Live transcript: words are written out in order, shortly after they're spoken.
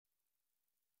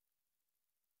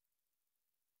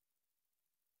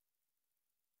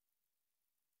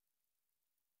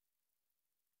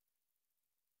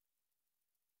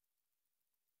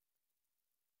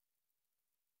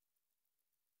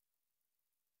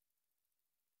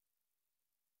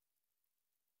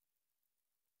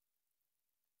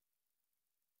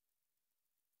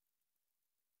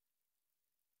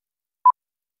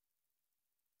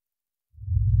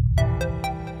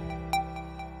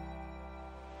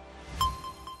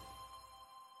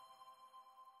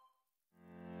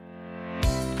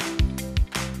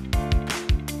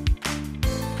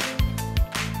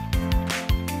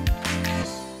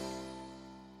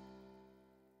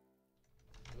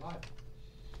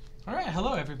All right,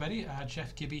 hello everybody.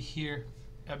 Jeff Gibby here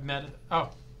at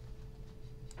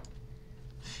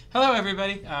Hello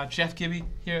everybody. Jeff Gibby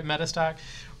here at MetaStock.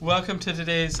 Welcome to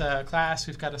today's class.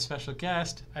 We've got a special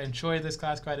guest. I enjoyed this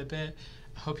class quite a bit.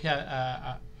 I hope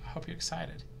you're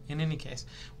excited. In any case,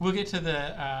 we'll get to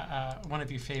the one of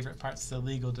your favorite parts, the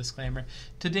legal disclaimer.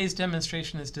 Today's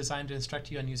demonstration is designed to instruct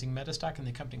you on using MetaStock and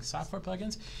the accompanying software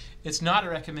plugins. It's not a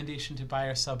recommendation to buy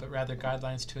or sell, but rather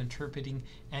guidelines to interpreting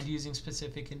and using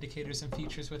specific indicators and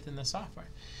features within the software.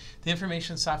 The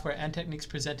information, software, and techniques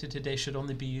presented today should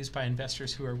only be used by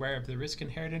investors who are aware of the risk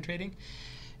inherent in trading.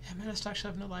 And MetaStock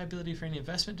shall have no liability for any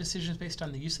investment decisions based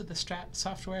on the use of the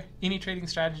software, any trading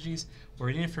strategies, or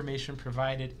any information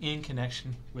provided in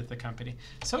connection with the company.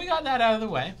 So we got that out of the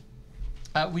way.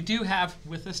 We do have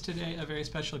with us today a very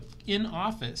special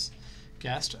in-office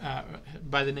guest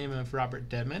by the name of Robert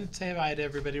Dedman. Say hi to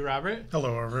everybody, Robert.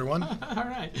 Hello, everyone. All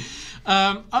right.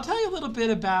 I'll tell you a little bit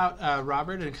about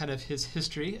Robert and kind of his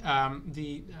history.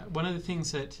 One of the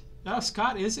things that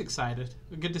Scott is excited.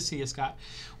 Good to see you, Scott.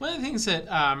 One of the things that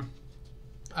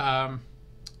I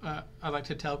like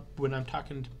to tell when I'm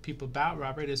talking to people about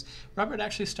Robert is Robert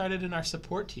actually started in our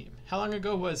support team. How long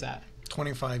ago was that?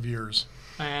 25 years.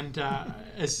 And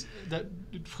is that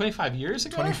 25 years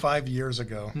ago? 25 years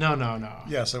ago. No.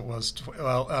 Yes, it was.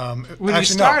 When you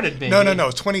started, maybe.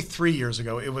 No. 23 years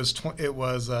ago. It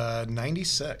was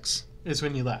 96. Is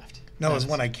when you left. No, it was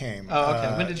when I came. Oh,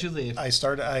 okay. When did you leave?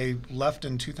 I left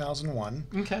in 2001.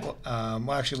 Okay.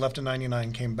 Well, actually left in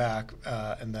 99, came back,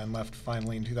 and then left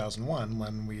finally in 2001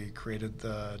 when we created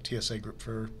the TSA group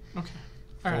for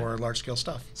large-scale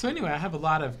stuff. So anyway, I have a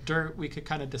lot of dirt we could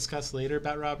kind of discuss later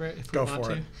about Robert if we want to. Go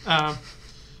for it.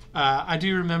 I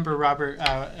do remember Robert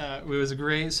was a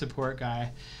great support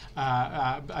guy.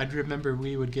 I remember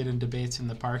we would get in debates in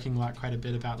the parking lot quite a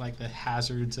bit about like the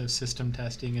hazards of system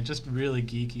testing and just really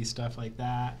geeky stuff like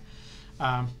that.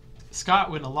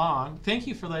 Scott went along. Thank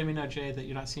you for letting me know, Jay, that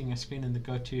you're not seeing a screen in the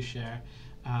go-to share.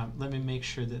 Let me make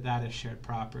sure that that is shared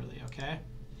properly, okay?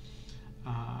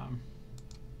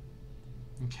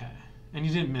 Okay. And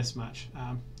you didn't miss much.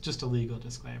 Just a legal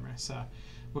disclaimer. So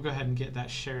we'll go ahead and get that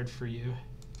shared for you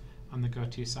on the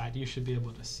go-to side. You should be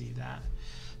able to see that.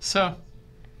 So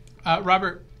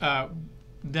Robert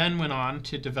then went on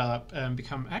to develop and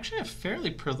become actually a fairly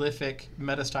prolific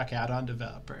MetaStock add-on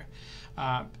developer.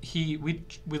 We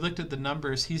looked at the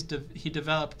numbers. He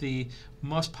developed the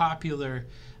most popular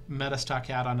MetaStock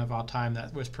add-on of all time,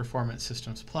 that was Performance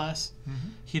Systems Plus. Mm-hmm.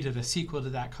 He did a sequel to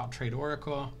that called Trade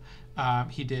Oracle.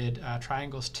 He did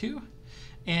Triangles 2.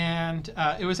 And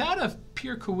it was out of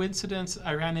pure coincidence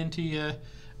I ran into you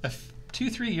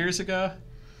 2-3 years ago.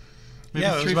 Maybe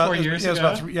yeah, 3-4 years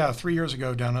ago. 3 years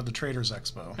ago down at the Traders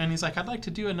Expo. And he's like, I'd like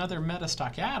to do another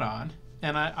MetaStock add-on.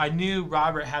 And I knew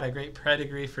Robert had a great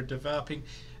pedigree for developing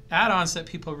add-ons that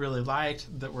people really liked,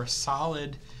 that were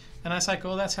solid. And I was like,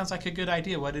 well, that sounds like a good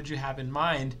idea. What did you have in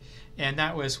mind? And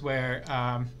that was where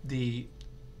the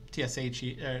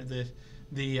Ichimoku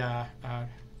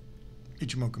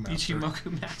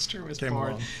Master was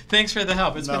born. Thanks for the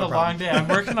help. It's been a long day. I'm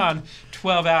working on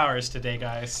 12 hours today,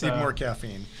 guys. So. Need more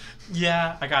caffeine.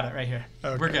 Yeah, I got it right here.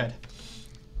 Okay. We're good.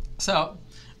 So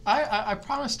I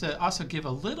promised to also give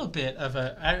a little bit of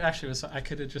I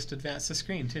could have just advanced the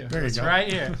screen too. There you it's go. right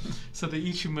here. So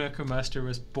the Ichimoku Master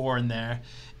was born there,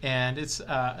 and it's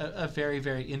a very,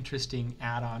 very interesting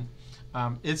add-on.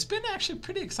 It's been actually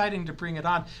pretty exciting to bring it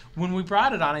on. When we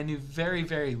brought it on, I knew very,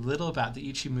 very little about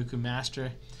the Ichimoku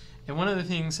Master. And one of the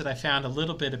things that I found a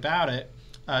little bit about it,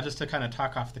 just to kind of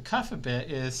talk off the cuff a bit,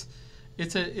 is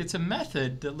it's a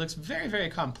method that looks very, very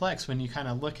complex when you kind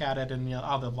of look at it and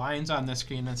all the lines on the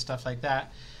screen and stuff like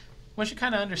that. Once you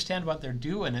kind of understand what they're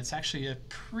doing, it's actually a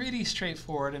pretty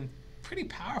straightforward and pretty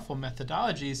powerful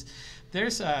methodologies.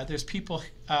 There's people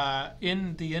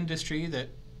in the industry that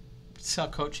sell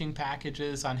coaching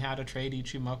packages on how to trade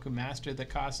Ichimoku Master that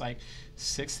cost like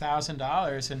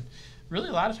 $6,000, and really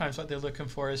a lot of times what they're looking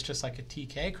for is just like a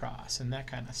TK cross and that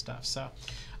kind of stuff. So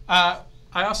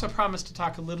I also promised to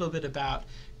talk a little bit about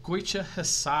Goichi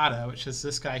Hisada, which is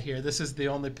this guy here. This is the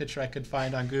only picture I could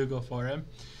find on Google for him.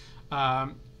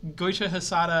 Goichi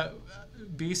Hisada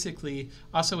basically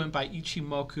also went by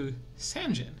Ichimoku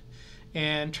Sanjin,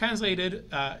 and translated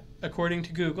according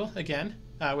to Google again,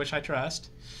 which I trust,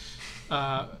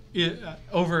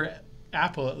 over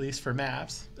Apple at least for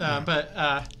maps,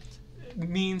 but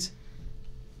means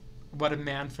what a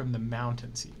man from the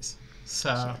mountain sees.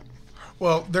 So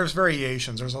well, there's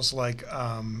variations. There's also like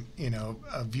a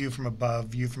view from above,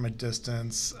 view from a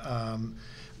distance.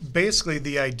 Basically,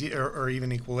 the idea, or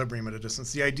even equilibrium at a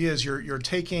distance. The idea is you're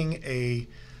taking a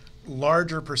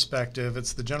larger perspective,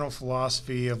 it's the general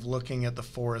philosophy of looking at the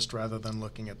forest rather than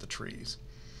looking at the trees.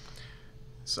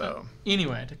 So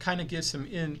anyway, to kind of give some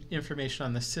information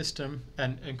on the system,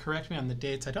 and correct me on the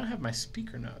dates, I don't have my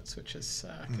speaker notes, which is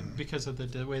because of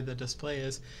the way the display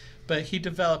is. But he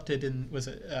developed it in, was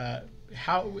it,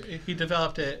 how he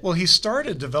developed it? Well, he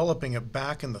started developing it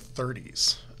back in the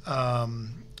 30s.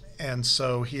 And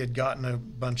so he had gotten a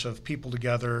bunch of people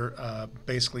together,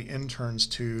 basically interns,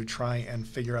 to try and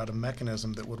figure out a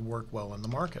mechanism that would work well in the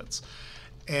markets.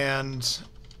 And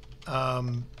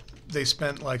they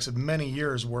spent, like I said, many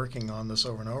years working on this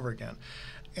over and over again.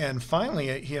 And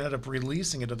finally, he ended up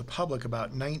releasing it to the public about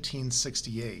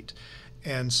 1968.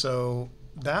 And so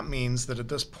that means that at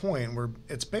this point,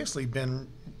 it's basically been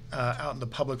out in the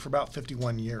public for about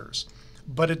 51 years.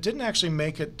 But it didn't actually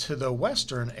make it to the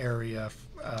Western area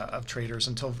of traders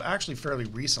until actually fairly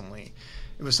recently.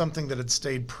 It was something that had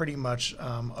stayed pretty much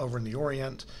over in the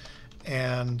Orient,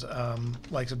 and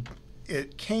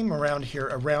it came around here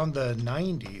around the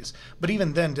 90s, but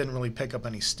even then didn't really pick up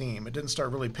any steam. It didn't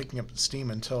start really picking up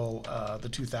steam until the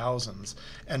 2000s,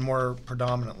 and more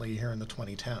predominantly here in the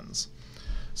 2010s.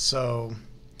 So,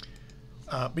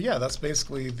 but yeah, that's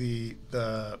basically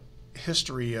the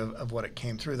history of what it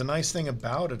came through. The nice thing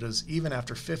about it is even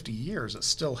after 50 years, it's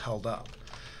still held up.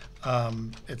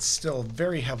 It's still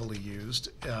very heavily used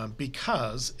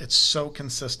because it's so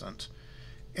consistent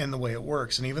in the way it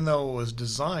works. And even though it was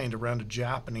designed around a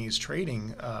Japanese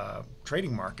trading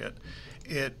market,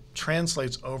 it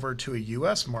translates over to a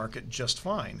U.S. market just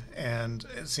fine. And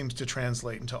it seems to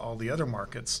translate into all the other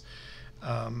markets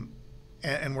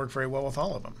and work very well with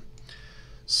all of them.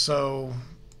 So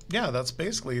yeah, that's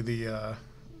basically the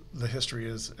history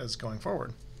as going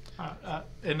forward.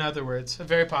 In other words, a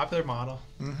very popular model.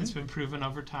 Mm-hmm. It's been proven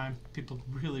over time. People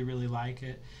really, really like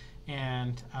it.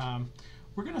 And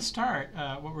we're going to start,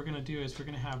 what we're going to do is we're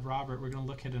going to have Robert, we're going to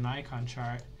look at an icon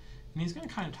chart, and he's going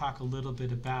to kind of talk a little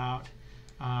bit about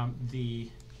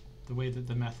the way that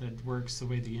the method works, the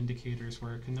way the indicators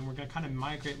work, and then we're going to kind of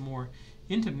migrate more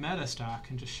into MetaStock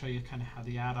and just show you kind of how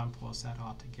the add-on pulls that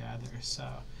all together. So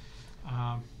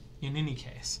in any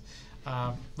case,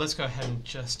 let's go ahead and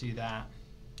just do that.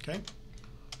 Okay.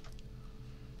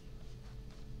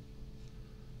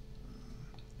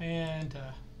 And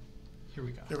here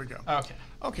we go. There we go. Okay.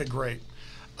 Okay, great.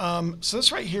 So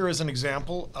this right here is an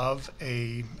example of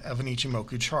an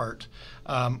Ichimoku chart.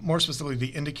 More specifically,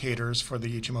 the indicators for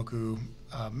the Ichimoku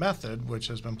method, which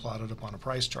has been plotted upon a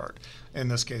price chart. In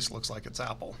this case, it looks like it's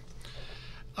Apple.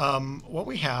 What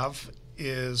we have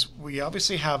is we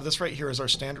obviously have this right here as our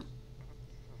standard.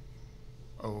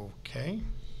 Okay.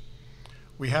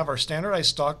 We have our standardized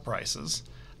stock prices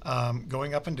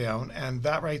going up and down, and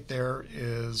that right there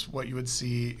is what you would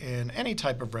see in any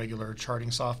type of regular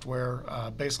charting software,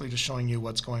 basically just showing you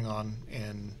what's going on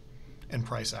in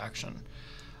price action.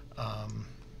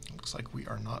 Looks like we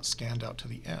are not scanned out to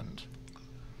the end.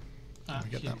 Can we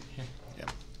get that? Here. Yeah.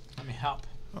 Let me help.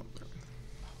 Oh,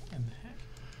 there. In the heck?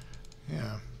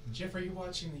 Yeah. Jeff, are you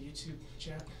watching the YouTube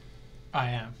chat?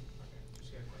 I am. Okay,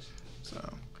 just got a question.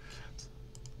 So,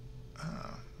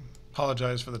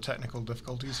 apologize for the technical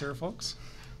difficulties here, folks.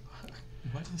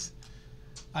 What is?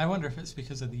 I wonder if it's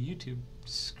because of the YouTube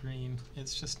screen.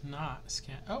 It's just not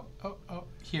scanned. Oh.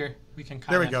 Here we can kind of.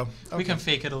 There we go. Okay. We can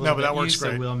fake it a little No, but bit. that works Use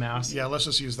great. the wheel mouse. Yeah, let's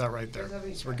just use that right there.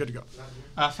 So we're good to go.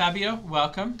 Fabio,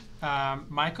 welcome.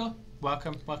 Michael,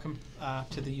 welcome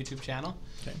to the YouTube channel.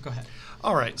 Okay. Go ahead.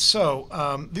 All right,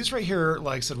 so these right here,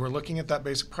 like I said, we're looking at that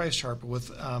basic price chart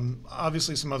with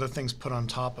obviously some other things put on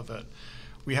top of it.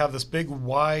 We have this big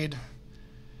wide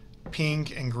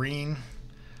pink and green,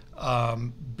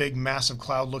 big massive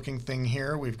cloud looking thing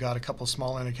here. We've got a couple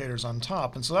small indicators on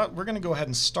top, and so that, we're going to go ahead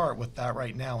and start with that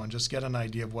right now and just get an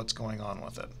idea of what's going on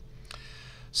with it.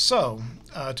 So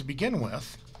to begin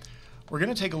with, we're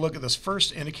going to take a look at this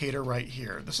first indicator right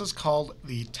here. This is called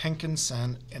the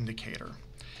Tenkan-sen indicator.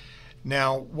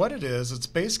 Now, what it is, it's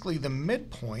basically the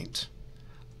midpoint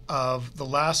of the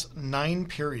last 9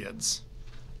 periods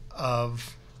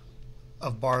of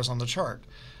bars on the chart.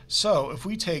 So if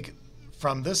we take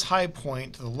from this high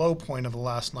point to the low point of the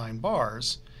last 9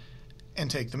 bars and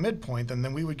take the midpoint,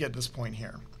 then we would get this point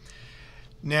here.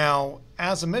 Now,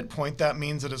 as a midpoint, that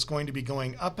means that it's going to be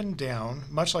going up and down,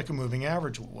 much like a moving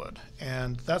average would.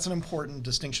 And that's an important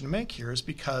distinction to make here, is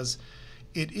because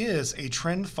it is a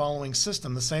trend-following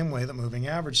system the same way that moving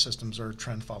average systems are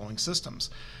trend-following systems.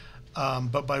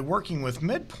 But by working with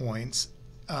midpoints,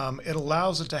 it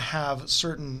allows it to have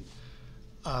certain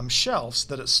shelves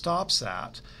that it stops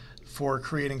at for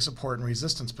creating support and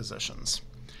resistance positions.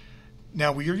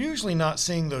 Now, we're usually not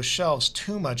seeing those shelves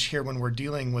too much here when we're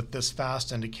dealing with this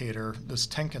fast indicator, this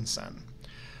Tenkan-sen.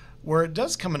 Where it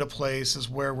does come into place is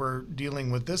where we're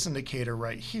dealing with this indicator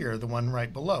right here, the one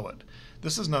right below it.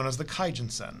 This is known as the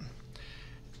Kijun-sen.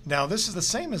 Now, this is the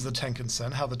same as the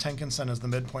Tenkan-sen, how the Tenkan-sen is the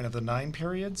midpoint of the 9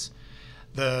 periods.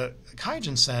 The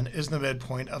Kijun-sen is the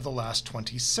midpoint of the last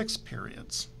 26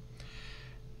 periods.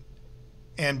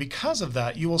 And because of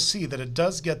that, you will see that it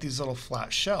does get these little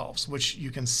flat shelves, which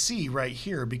you can see right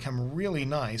here become really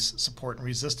nice support and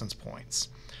resistance points.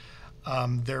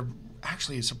 They're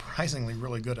actually surprisingly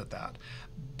really good at that.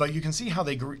 But you can see how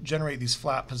they generate these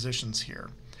flat positions here.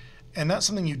 And that's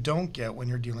something you don't get when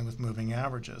you're dealing with moving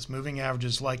averages. Moving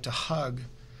averages like to hug,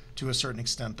 to a certain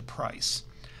extent, the price,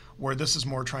 where this is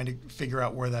more trying to figure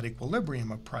out where that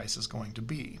equilibrium of price is going to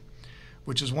be,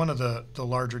 which is one of the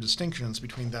larger distinctions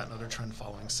between that and other trend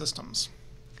following systems.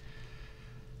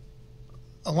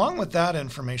 Along with that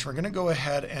information, we're going to go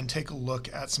ahead and take a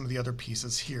look at some of the other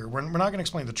pieces here. We're not going to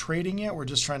explain the trading yet, we're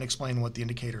just trying to explain what the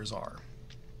indicators are.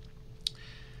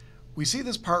 We see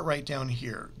this part right down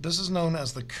here. This is known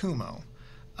as the Kumo.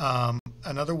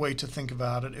 Another way to think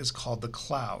about it is called the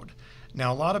cloud.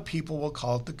 Now, a lot of people will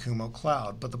call it the Kumo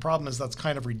cloud, but the problem is that's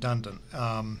kind of redundant.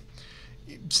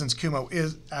 Since Kumo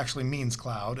actually means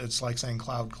cloud, it's like saying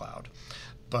cloud.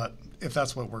 But if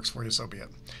that's what works for you, so be it.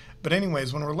 But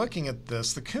anyways, when we're looking at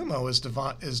this, the Kumo is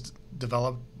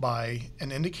developed by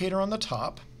an indicator on the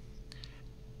top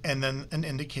and then an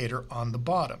indicator on the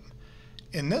bottom.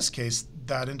 In this case,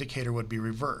 that indicator would be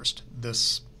reversed.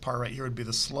 This part right here would be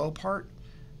the slow part,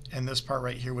 and this part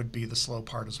right here would be the slow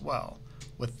part as well,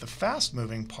 with the fast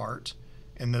moving part,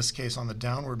 in this case on the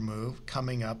downward move,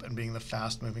 coming up and being the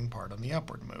fast moving part on the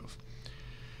upward move.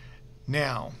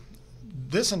 Now,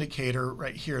 this indicator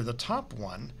right here, the top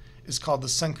one, is called the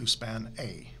Senku span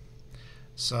A.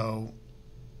 So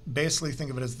basically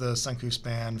think of it as the Senku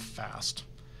span fast.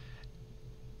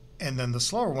 And then the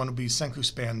slower one would be Senku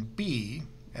span B,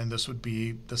 and this would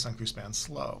be the Senku span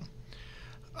slow.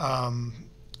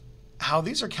 How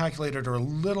these are calculated are a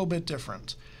little bit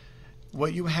different.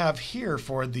 What you have here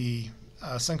for the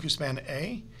Senku span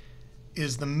A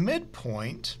is the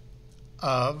midpoint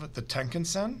of the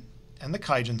Tenkan-sen and the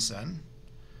Kijun-sen.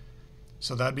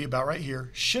 So that'd be about right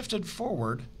here, shifted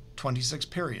forward 26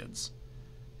 periods,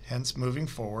 hence moving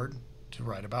forward to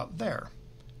right about there,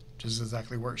 which is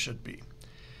exactly where it should be.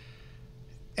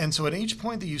 And so at each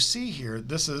point that you see here,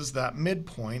 this is that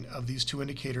midpoint of these two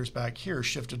indicators back here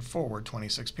shifted forward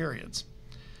 26 periods.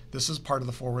 This is part of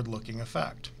the forward-looking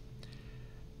effect.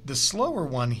 The slower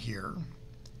one here,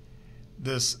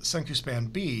 this Senku span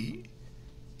B,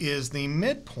 is the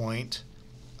midpoint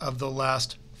of the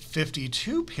last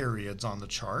 52 periods on the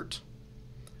chart,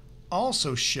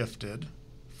 also shifted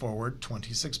forward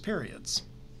 26 periods.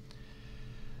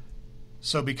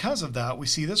 So because of that, we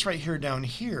see this right here down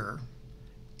here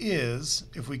is,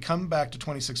 if we come back to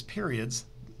 26 periods,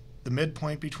 the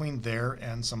midpoint between there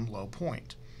and some low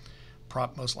point.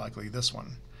 Most likely this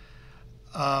one.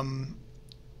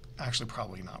 Actually,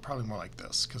 probably not. Probably more like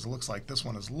this, because it looks like this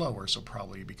one is lower, so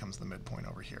probably becomes the midpoint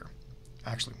over here.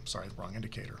 Actually, sorry, wrong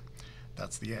indicator.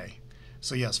 That's the A.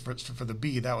 So yes, for the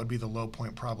B, that would be the low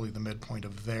point, probably the midpoint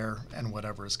of there and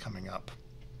whatever is coming up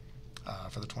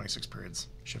for the 26 periods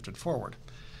shifted forward.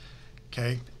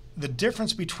 Okay. The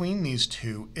difference between these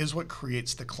two is what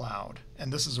creates the cloud.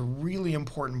 And this is a really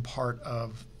important part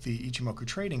of the Ichimoku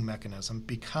trading mechanism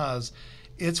because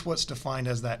it's what's defined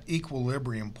as that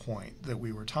equilibrium point that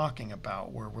we were talking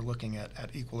about, where we're looking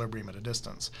at equilibrium at a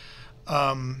distance.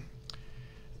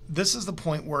 This is the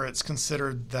point where it's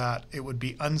considered that it would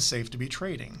be unsafe to be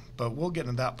trading, but we'll get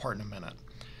into that part in a minute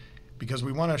because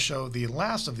we want to show the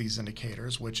last of these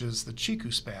indicators, which is the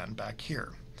Chiku span back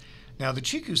here. Now, the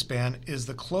Chiku span is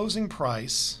the closing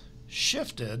price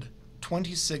shifted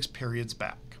 26 periods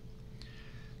back.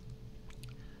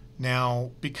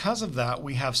 Now, because of that,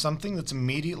 we have something that's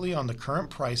immediately on the current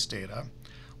price data,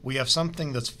 we have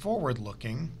something that's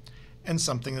forward-looking, and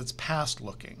something that's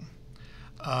past-looking.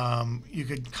 You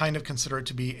could kind of consider it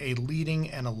to be a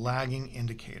leading and a lagging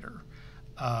indicator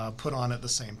put on at the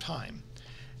same time.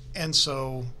 And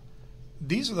so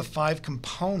these are the 5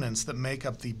 components that make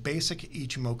up the basic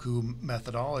Ichimoku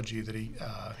methodology that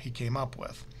he came up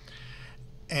with.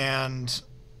 And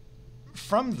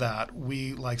from that,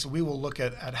 we will look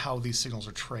at how these signals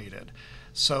are traded.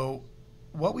 So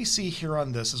what we see here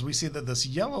on this is we see that this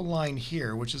yellow line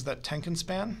here, which is that Tenkan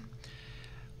span,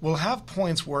 will have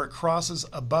points where it crosses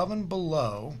above and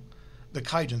below the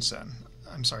Kijun-sen.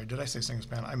 I'm sorry, did I say Senku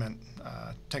span? I meant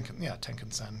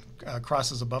Tenkan-sen.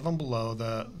 Crosses above and below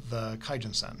the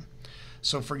Kijun-sen.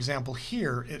 So for example,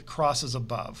 here it crosses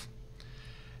above.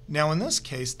 Now in this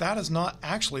case, that is not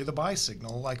actually the buy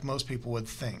signal like most people would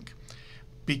think,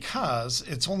 because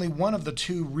it's only one of the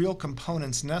two real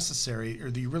components necessary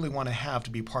or that you really want to have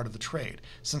to be part of the trade.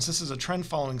 Since this is a trend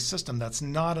following system, that's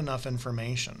not enough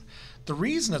information. The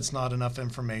reason it's not enough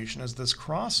information is this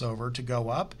crossover to go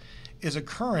up is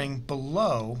occurring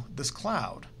below this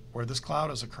cloud, where this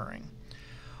cloud is occurring.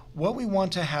 What we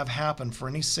want to have happen for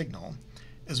any signal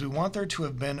is we want there to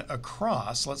have been a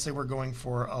cross. Let's say we're going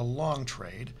for a long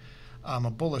trade, a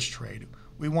bullish trade.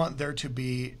 We want there to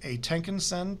be a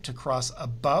Tenkan-sen to cross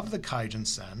above the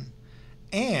Kijun-sen,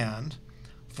 and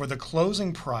for the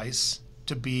closing price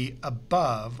to be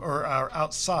above or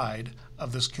outside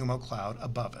of this Kumo cloud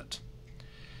above it.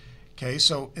 Okay,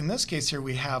 so in this case here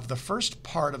we have the first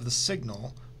part of the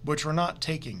signal, which we're not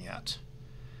taking yet.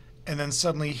 And then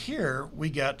suddenly here we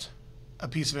get a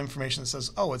piece of information that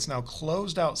says, oh, it's now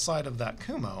closed outside of that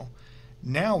Kumo.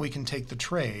 Now we can take the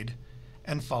trade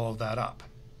and follow that up.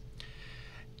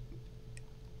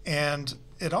 And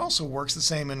it also works the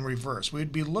same in reverse.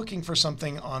 We'd be looking for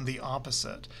something on the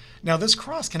opposite. Now this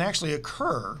cross can actually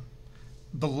occur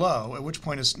below, at which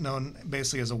point it's known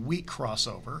basically as a weak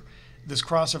crossover. This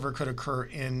crossover could occur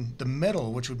in the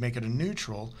middle, which would make it a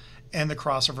neutral, and the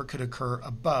crossover could occur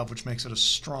above, which makes it a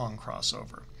strong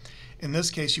crossover. In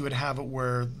this case, you would have it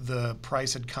where the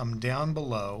price had come down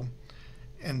below,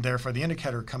 and therefore the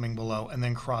indicator coming below, and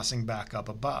then crossing back up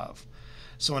above.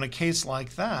 So in a case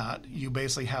like that, you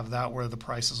basically have that where the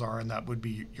prices are, and that would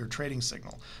be your trading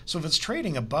signal. So if it's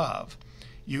trading above,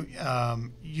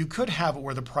 you could have it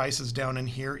where the price is down in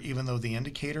here, even though the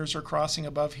indicators are crossing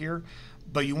above here.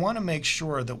 But you want to make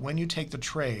sure that when you take the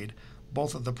trade,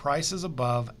 both of the price is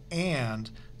above and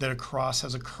that a cross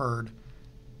has occurred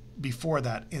before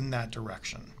that in that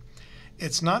direction.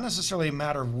 It's not necessarily a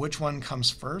matter of which one comes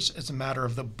first, it's a matter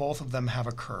of that both of them have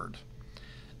occurred.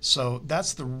 So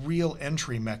that's the real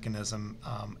entry mechanism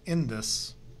in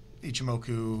this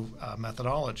Ichimoku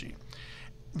methodology.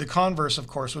 The converse, of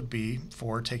course, would be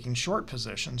for taking short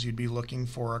positions. You'd be looking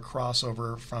for a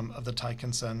crossover of the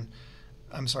Tenkan-sen,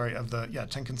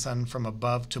 Tenkan-sen from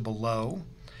above to below,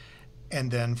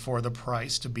 and then for the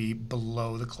price to be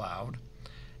below the cloud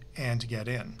and to get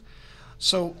in.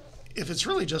 So if it's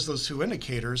really just those two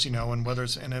indicators, and whether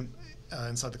it's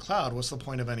inside the cloud, what's the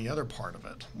point of any other part of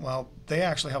it? Well, they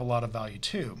actually have a lot of value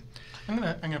too. I'm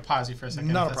gonna pause you for a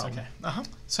second. Not if a that's problem. Okay.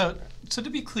 So to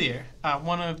be clear,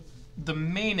 one of the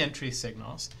main entry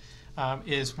signals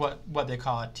is what they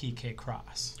call a TK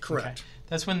cross. Correct. Okay?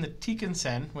 That's when the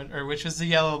Tenkan-sen, which is the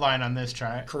yellow line on this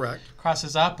chart, Correct.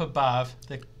 crosses up above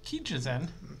the Kijun-sen.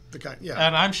 Yeah.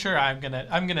 And I'm sure I'm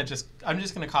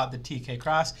just gonna call it the TK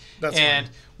cross. That's and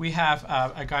fine. We have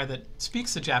a guy that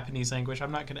speaks the Japanese language.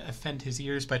 I'm not gonna offend his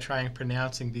ears by trying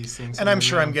pronouncing these things. And I'm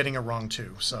sure I'm getting it wrong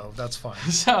too, so that's fine.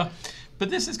 But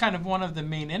this is kind of one of the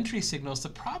main entry signals. The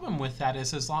problem with that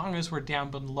is as long as we're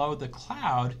down below the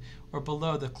cloud or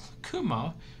below the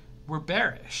Kumo, we're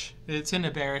bearish. It's in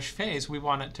a bearish phase. We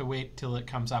want it to wait till it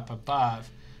comes up above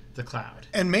the cloud.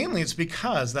 And mainly it's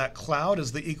because that cloud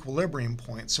is the equilibrium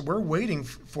point. So we're waiting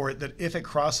for it that if it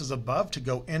crosses above to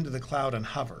go into the cloud and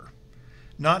hover,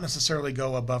 not necessarily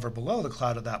go above or below the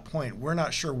cloud at that point. We're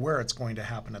not sure where it's going to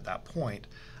happen at that point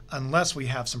unless we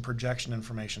have some projection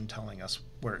information telling us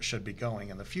where it should be going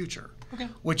in the future, Okay.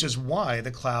 which is why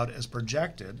the cloud is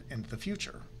projected into the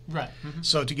future. Right. Mm-hmm.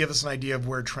 So to give us an idea of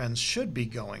where trends should be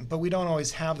going, but we don't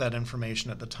always have that information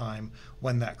at the time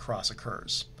when that cross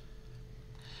occurs.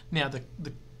 Now,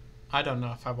 I don't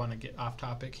know if I want to get off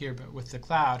topic here, but with the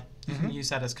cloud, you can use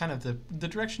that as kind of the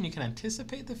direction you can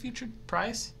anticipate the future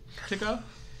price to go.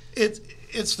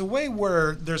 It's the way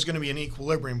where there's going to be an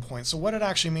equilibrium point. So what it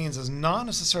actually means is not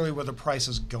necessarily where the price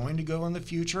is going to go in the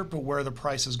future, but where the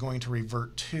price is going to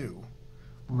revert to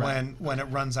when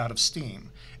it runs out of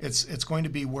steam. It's going to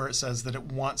be where it says that it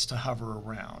wants to hover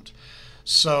around.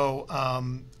 So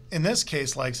in this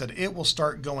case, like I said, it will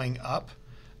start going up.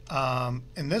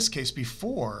 In this case,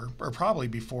 probably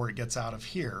before it gets out of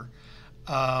here.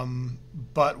 And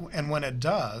when it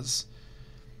does,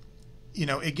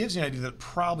 it gives you an idea that it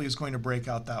probably is going to break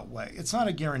out that way. It's not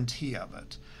a guarantee of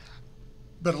it,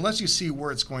 but it lets you see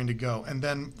where it's going to go. And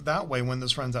then that way, when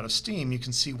this runs out of steam, you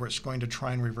can see where it's going to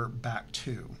try and revert back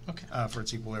to for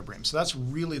its equilibrium. So that's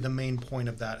really the main point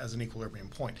of that as an equilibrium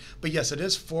point. But yes, it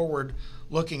is forward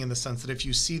looking in the sense that if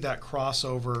you see that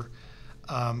crossover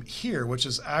here, which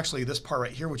is actually this part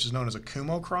right here, which is known as a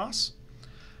Kumo cross.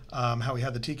 How we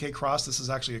had the TK cross, this is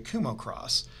actually a Kumo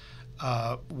cross,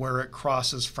 where it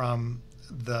crosses from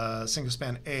the Senko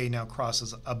span A, now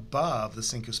crosses above the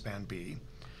Senko span B.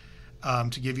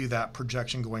 to give you that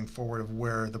projection going forward of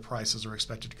where the prices are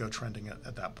expected to go trending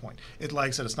at that point. It, like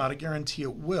I said, it's not a guarantee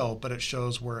it will, but it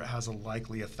shows where it has a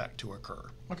likely effect to occur.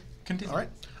 Okay, continue. All right.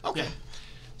 Okay. Yeah.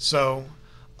 So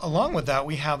along with that,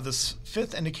 we have this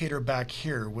fifth indicator back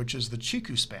here, which is the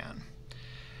Chiku span.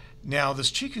 Now,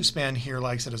 this Chiku span here,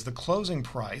 like I said, is the closing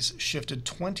price shifted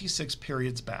 26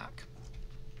 periods back.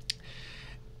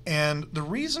 And the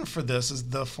reason for this is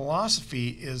the philosophy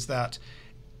is that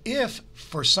if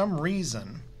for some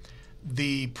reason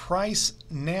the price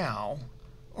now,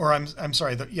 or I'm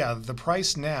sorry, the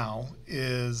price now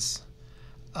is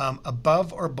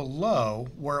above or below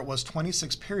where it was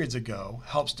 26 periods ago,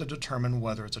 helps to determine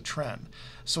whether it's a trend.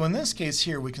 So in this case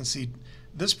here, we can see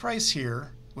this price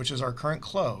here, which is our current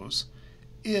close,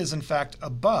 is in fact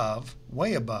above,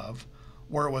 way above,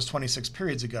 where it was 26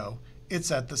 periods ago.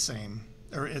 It's at the same,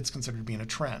 or it's considered being a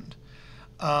trend.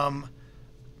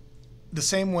 The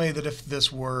same way that if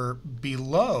this were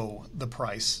below the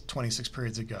price 26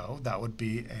 periods ago, that would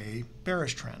be a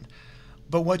bearish trend.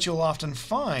 But what you'll often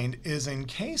find is in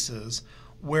cases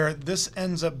where this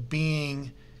ends up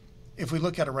being, if we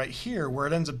look at it right here, where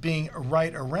it ends up being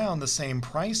right around the same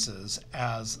prices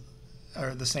as,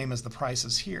 or the same as the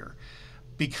prices here.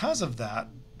 Because of that,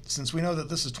 since we know that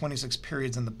this is 26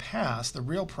 periods in the past, the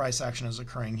real price action is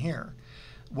occurring here.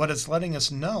 What it's letting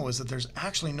us know is that there's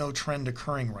actually no trend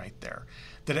occurring right there,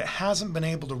 that it hasn't been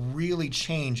able to really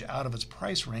change out of its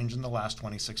price range in the last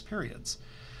 26 periods.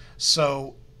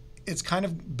 So it's kind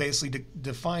of basically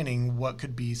defining what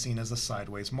could be seen as a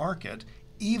sideways market,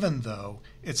 even though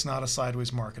it's not a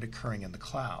sideways market occurring in the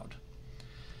cloud.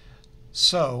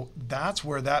 So that's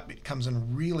where that comes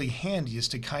in really handy, is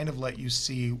to kind of let you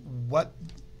see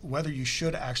whether you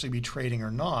should actually be trading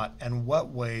or not, and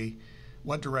what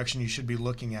direction you should be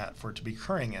looking at for it to be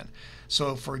occurring in.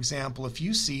 So for example, if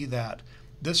you see that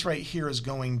this right here is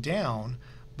going down,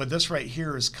 but this right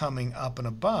here is coming up and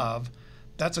above,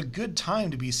 that's a good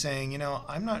time to be saying, you know,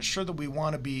 I'm not sure that we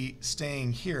want to be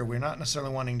staying here. We're not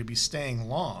necessarily wanting to be staying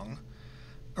long,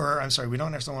 or I'm sorry, we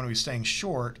don't necessarily want to be staying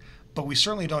short, but we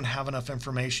certainly don't have enough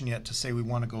information yet to say we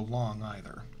want to go long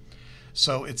either.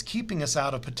 So it's keeping us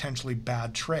out of potentially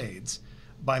bad trades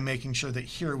by making sure that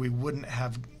here we wouldn't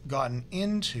have gotten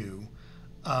into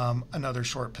another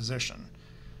short position.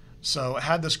 So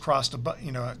had this crossed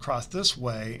crossed this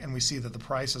way, and we see that the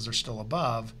prices are still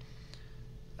above,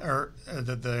 or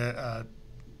that the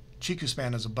Chiku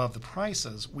span is above the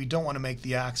prices, we don't want to make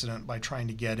the accident by trying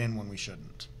to get in when we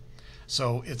shouldn't.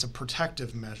 So it's a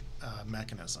protective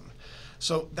mechanism.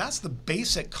 So that's the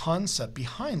basic concept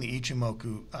behind the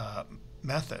Ichimoku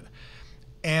method.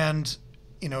 And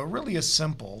you know, it really is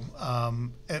simple.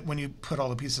 When you put all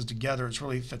the pieces together, it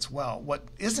really fits well. What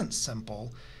isn't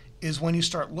simple is when you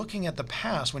start looking at the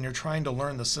past, when you're trying to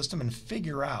learn the system and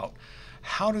figure out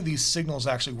how do these signals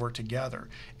actually work together.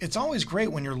 It's always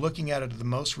great when you're looking at it at the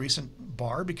most recent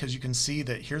bar, because you can see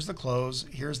that here's the close,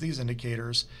 here's these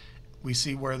indicators, we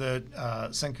see where the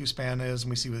Senku span is,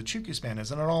 and we see where the Chiku span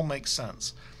is, and it all makes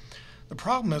sense. The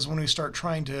problem is when we start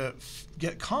trying to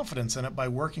get confidence in it by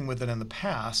working with it in the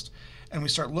past, and we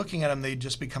start looking at them, they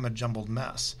just become a jumbled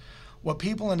mess. What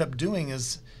people end up doing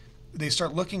is they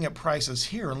start looking at prices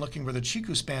here and looking where the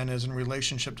Chiku span is in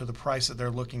relationship to the price that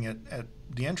they're looking at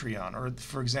the entry on. Or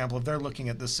for example, if they're looking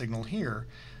at this signal here,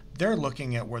 they're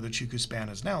looking at where the Chiku span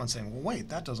is now and saying, well, wait,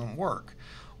 that doesn't work.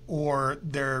 Or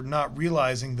they're not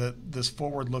realizing that this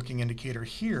forward-looking indicator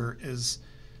here is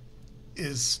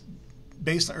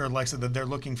based, or like I said, that they're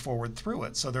looking forward through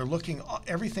it. So they're looking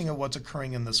everything at what's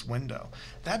occurring in this window.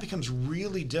 That becomes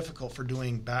really difficult for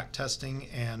doing back testing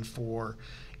and for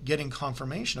getting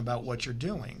confirmation about what you're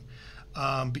doing,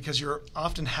 because you're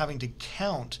often having to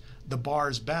count the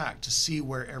bars back to see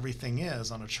where everything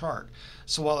is on a chart.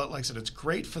 So while, like I said, it's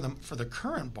great for the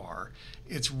current bar,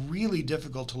 it's really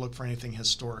difficult to look for anything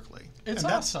historically. It's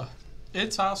also,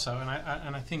 and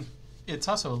I think it's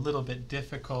also a little bit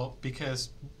difficult because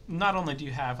not only do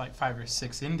you have like 5 or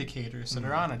 6 indicators that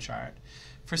are on a chart,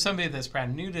 for somebody that's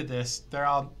brand new to this, they're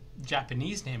all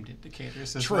Japanese named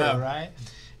indicators as well, right?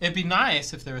 It'd be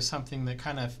nice if there was something that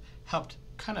kind of helped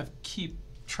keep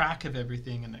track of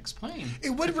everything and explain. It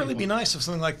would really be nice if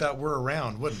something like that were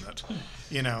around, wouldn't it?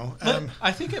 You know,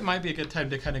 I think it might be a good time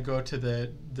to kind of go to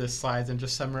the slides and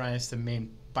just summarize the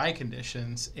main buy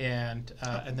conditions, and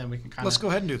then we can kind of let's go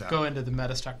ahead and do that. Go into the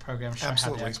MetaStock program, show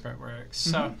Absolutely. how the expert works.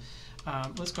 So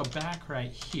let's go back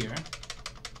right here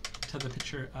to the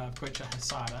picture of Goichi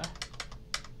Hasada.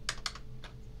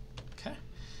 Okay,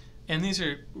 And these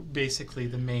are basically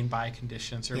the main buy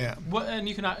conditions. Or Yeah. And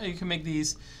you can make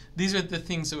these. These are the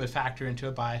things that would factor into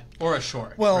a buy or a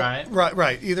short. Well, right.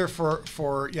 Right. Either for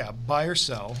buy or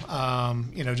sell.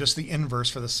 Just the inverse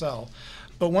for the sell.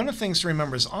 But one of the things to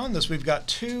remember is on this we've got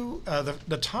two.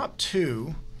 The top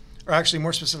two, or actually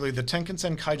more specifically, the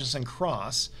Tenkan-sen Kaijin-sen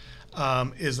cross.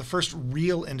 Is the first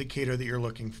real indicator that you're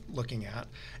looking at,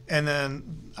 and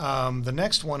then the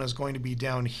next one is going to be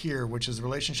down here, which is the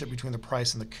relationship between the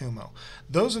price and the Kumo.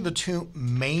 Those are the two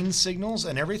main signals,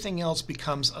 and everything else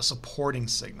becomes a supporting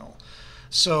signal.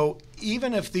 So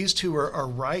even if these two are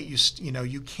right,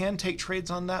 you can take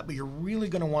trades on that, but you're really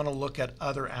going to want to look at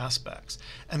other aspects.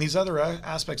 And these other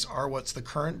aspects are what's the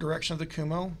current direction of the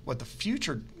Kumo, what the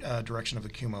future direction of the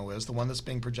Kumo is, the one that's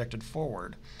being projected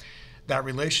forward. That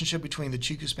relationship between the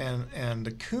Chikou span and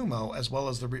the Kumo, as well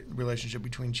as the relationship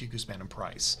between Chikou span and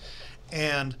price.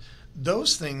 And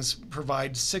those things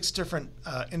provide 6 different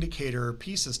indicator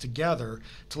pieces together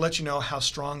to let you know how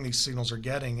strong these signals are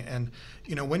getting. And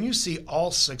when you see all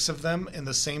 6 of them in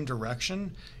the same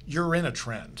direction, you're in a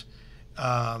trend.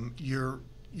 You're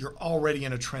already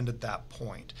in a trend at that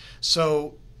point.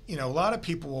 So a lot of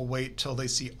people will wait till they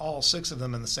see all 6 of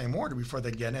them in the same order before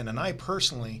they get in. And I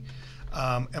personally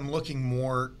am looking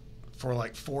more for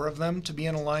like 4 of them to be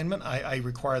in alignment. I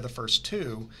require the first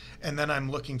 2, and then I'm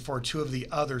looking for 2 of the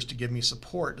others to give me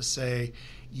support to say,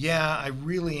 yeah, I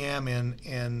really am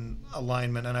in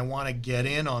alignment, and I want to get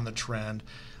in on the trend,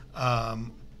 while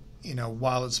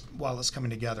it's coming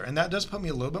together. And that does put me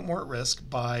a little bit more at risk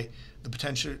by the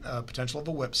potential of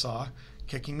a whipsaw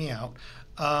kicking me out.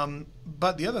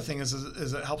 But the other thing is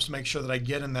it helps to make sure that I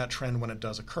get in that trend when it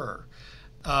does occur.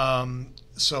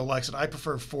 So like I said, I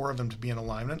prefer 4 of them to be in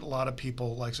alignment. A lot of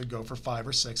people like to go for 5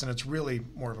 or 6, and it's really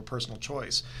more of a personal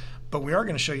choice. But we are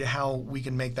going to show you how we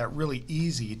can make that really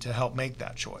easy to help make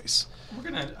that choice. We're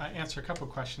going to answer a couple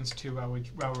of questions too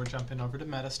while we're jumping over to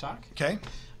MetaStock. Okay.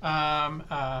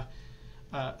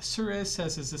 Suarez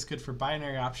says, is this good for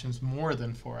binary options more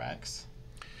than Forex?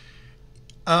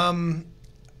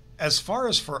 As far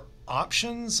as for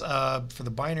options, for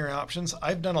the binary options,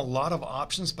 I've done a lot of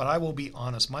options, but I will be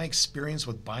honest, my experience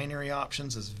with binary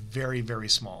options is very, very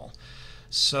small.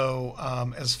 So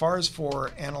as far as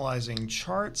for analyzing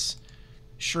charts,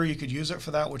 sure, you could use it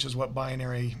for that, which is what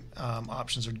binary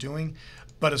options are doing.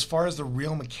 But as far as the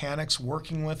real mechanics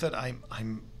working with it,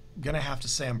 I'm going to have to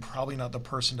say I'm probably not the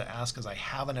person to ask, because I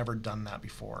haven't ever done that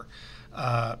before.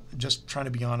 Just trying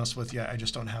to be honest with you, I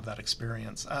just don't have that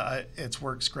experience. It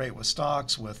works great with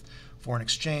stocks, with foreign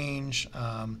exchange,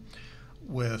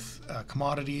 with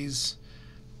commodities.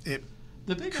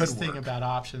 The biggest thing about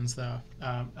options, though,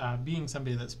 being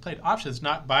somebody that's played options,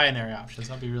 not binary options,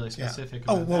 I'll be really specific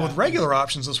about that. With regular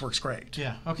options, this works great.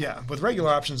 Yeah, okay. Yeah, with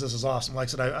regular options, this is awesome. Like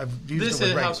I said, I've used it with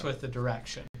regular. This helps with the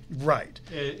direction. Right.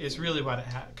 Is really what it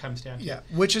comes down to. Yeah,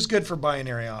 which is good for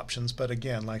binary options, but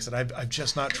again, like I said, I've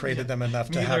just not traded them enough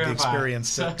to have the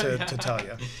experience to tell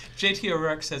you. JT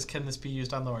O'Rourke says, can this be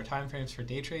used on lower time frames for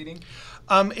day trading?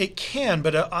 It can,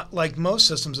 but like most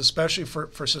systems, especially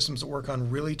for systems that work on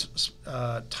really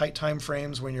tight time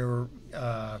frames when you're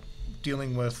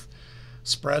dealing with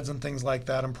spreads and things like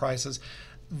that and prices,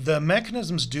 the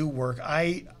mechanisms do work.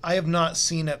 I have not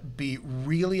seen it be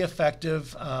really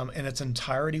effective in its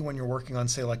entirety when you're working on,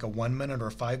 say, like a 1-minute or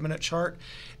 5-minute chart.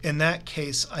 In that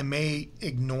case, I may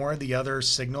ignore the other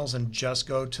signals and just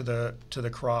go to the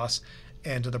cross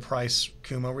and to the price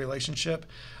Kumo relationship.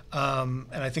 And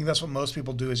I think that's what most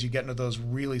people do, is you get into those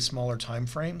really smaller time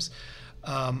frames.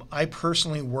 I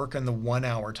personally work in the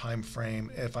 1-hour time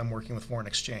frame if I'm working with foreign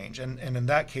exchange, and in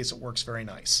that case, it works very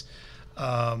nice.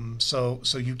 So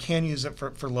you can use it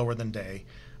for lower than day,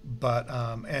 but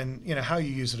and how you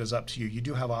use it is up to you. You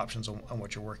do have options on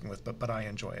what you're working with, but I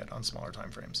enjoy it on smaller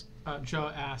time frames.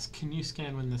 Joe asks, can you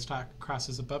scan when the stock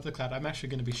crosses above the cloud? I'm actually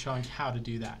going to be showing how to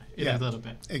do that in a little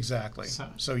bit. Exactly.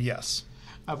 So yes.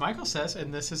 Michael says,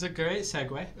 and this is a great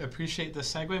segue. Appreciate the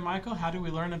segue, Michael. How do we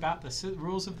learn about the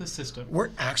rules of the system?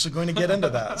 We're actually going to get into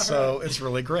that, so it's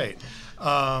really great.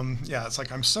 It's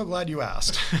like, I'm so glad you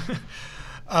asked.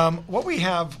 What we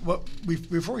have,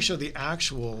 before we show the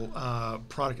actual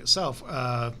product itself,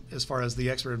 as far as the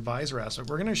expert advisor aspect,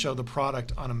 we're going to show the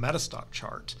product on a MetaStock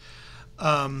chart.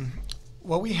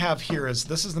 What we have here is,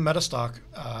 this is the MetaStock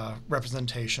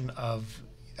representation of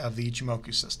the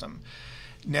Ichimoku system.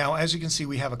 Now, as you can see,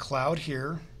 we have a cloud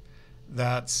here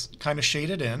that's kind of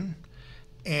shaded in,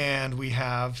 and we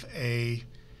have a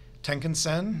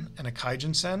Tenkan-sen and a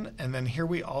Kaijin-sen, and then here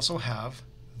we also have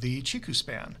the Chikou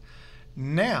span.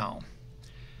 Now,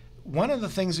 one of the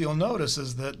things you'll notice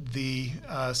is that the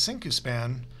Senkou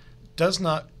span does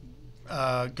not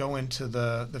go into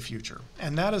the future.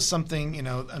 And that is something,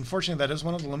 unfortunately, that is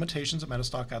one of the limitations of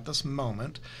MetaStock at this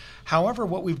moment. However,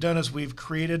 what we've done is we've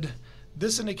created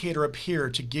this indicator up here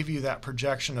to give you that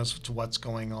projection as to what's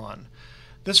going on.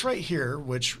 This right here,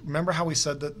 which remember how we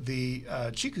said that the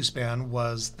Chiku span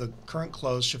was the current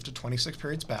close shifted 26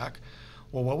 periods back.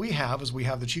 Well, what we have is we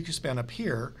have the Chiku span up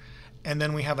here, and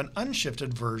then we have an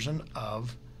unshifted version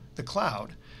of the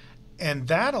cloud. And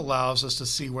that allows us to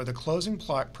see where the closing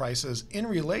price is in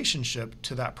relationship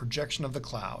to that projection of the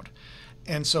cloud.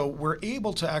 And so we're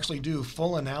able to actually do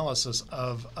full analysis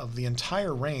of the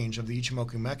entire range of the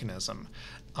Ichimoku mechanism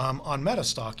on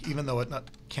MetaStock, even though it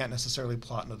can't necessarily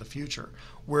plot into the future.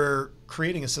 We're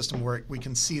creating a system where we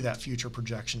can see that future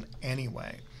projection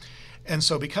anyway. And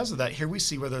so because of that, here we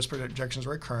see where those projections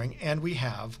are occurring, and we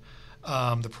have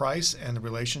the price and the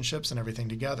relationships and everything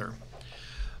together.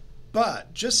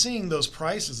 But just seeing those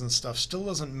prices and stuff still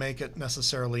doesn't make it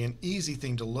necessarily an easy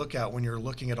thing to look at when you're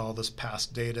looking at all this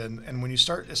past data. And when you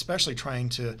start especially trying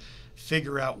to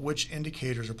figure out which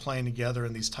indicators are playing together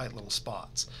in these tight little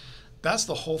spots. That's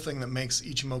the whole thing that makes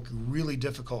Ichimoku really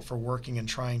difficult for working and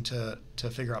trying to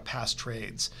figure out past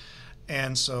trades.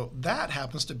 And so that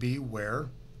happens to be where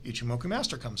Ichimoku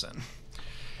Master comes in.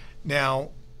 Now,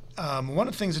 one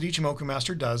of the things that Ichimoku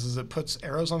Master does is it puts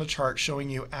arrows on the chart showing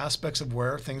you aspects of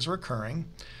where things are occurring.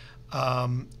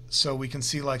 So we can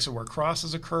see where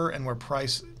crosses occur and where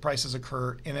prices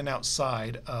occur in and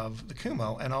outside of the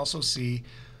Kumo, and also see,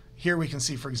 here we can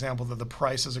see, for example, that the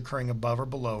price is occurring above or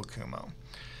below a Kumo.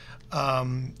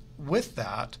 With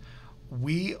that,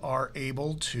 we are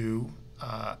able to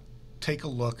take a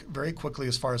look very quickly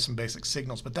as far as some basic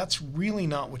signals, but that's really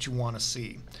not what you want to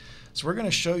see. So we're going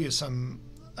to show you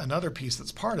another piece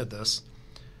that's part of this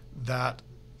that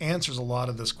answers a lot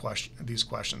of these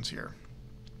questions here.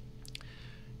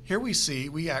 Here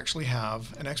we actually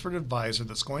have an expert advisor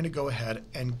that's going to go ahead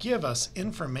and give us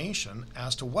information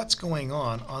as to what's going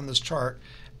on this chart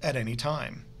at any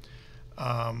time.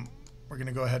 We're going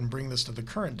to go ahead and bring this to the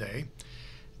current day.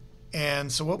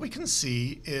 And so what we can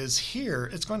see is here,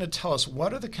 it's going to tell us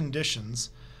what are the conditions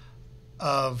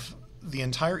of the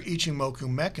entire Ichimoku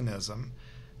mechanism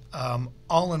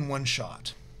all in one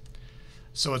shot.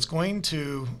 So it's going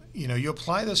to, you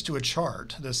apply this to a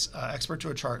chart, this expert to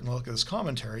a chart, and look at this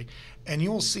commentary, and you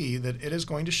will see that it is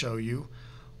going to show you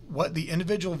what the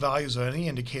individual values of any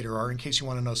indicator are in case you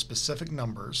want to know specific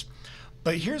numbers.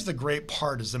 But here's the great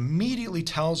part, is it immediately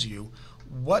tells you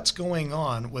what's going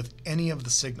on with any of the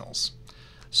signals.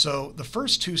 So the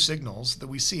first two signals that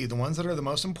we see, the ones that are the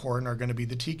most important, are going to be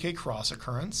the TK cross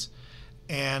occurrence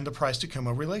and the price to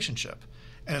Kumo relationship.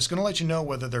 And it's going to let you know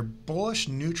whether they're bullish,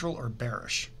 neutral, or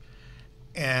bearish.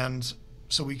 And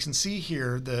so we can see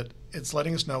here that it's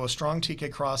letting us know a strong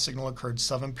TK cross signal occurred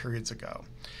 7 periods ago.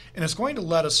 And it's going to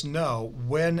let us know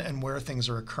when and where things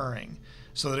are occurring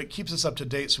so that it keeps us up to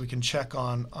date so we can check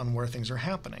on where things are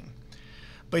happening.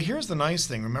 But here's the nice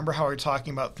thing. Remember how we were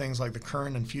talking about things like the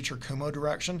current and future Kumo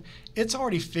direction? It's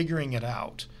already figuring it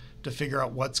out to figure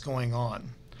out what's going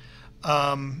on.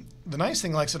 The nice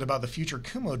thing, like I said, about the future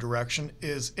Kumo direction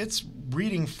is it's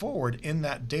reading forward in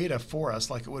that data for us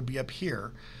like it would be up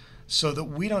here, so that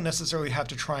we don't necessarily have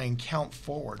to try and count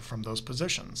forward from those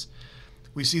positions.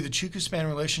 We see the Chiku span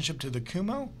relationship to the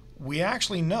Kumo. We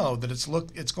actually know that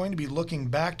it's going to be looking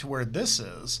back to where this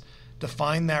is to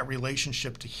find that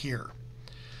relationship to here.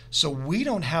 So we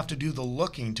don't have to do the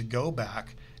looking to go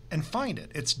back and find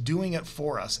it. It's doing it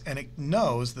for us, and it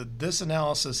knows that this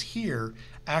analysis here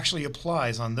actually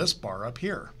applies on this bar up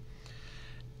here,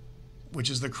 which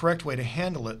is the correct way to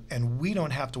handle it, and we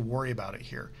don't have to worry about it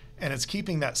here. And it's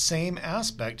keeping that same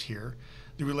aspect here,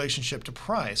 the relationship to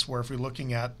price, where if we're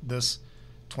looking at this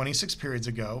 26 periods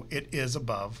ago, it is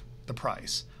above the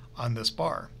price on this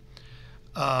bar.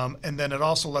 And then it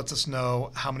also lets us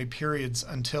know how many periods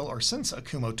until or since a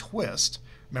Kumo twist.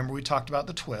 Remember we talked about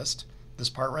the twist, this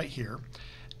part right here,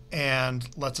 and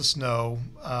lets us know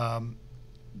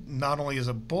not only is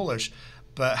it bullish,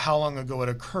 but how long ago it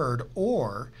occurred,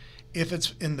 or if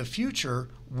it's in the future,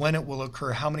 when it will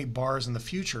occur, how many bars in the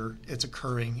future it's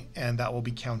occurring, and that will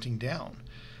be counting down.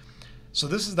 So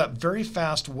this is that very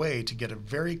fast way to get a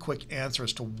very quick answer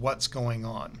as to what's going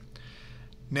on.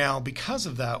 Now, because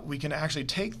of that, we can actually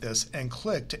take this and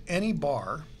click to any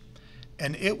bar,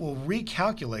 and it will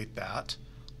recalculate that,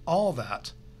 all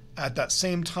that, at that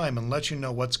same time and let you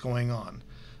know what's going on.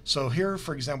 So here,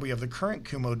 for example, we have the current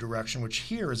Kumo direction, which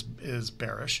here is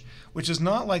bearish, which is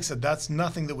not, like I said, that's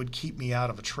nothing that would keep me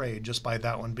out of a trade just by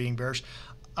that one being bearish.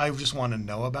 I just want to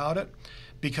know about it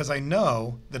because I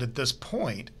know that at this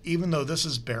point, even though this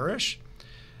is bearish,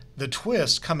 the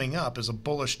twist coming up is a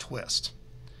bullish twist.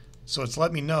 So it's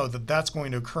let me know that that's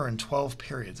going to occur in 12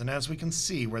 periods. And as we can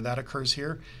see where that occurs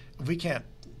here, if we can't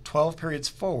 12 periods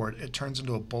forward, it turns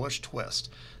into a bullish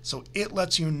twist. So it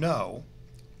lets you know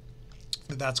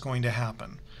that that's going to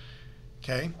happen.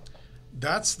 Okay,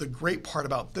 that's the great part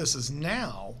about this, is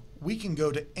now we can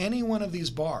go to any one of these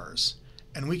bars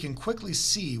and we can quickly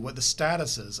see what the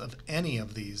status is of any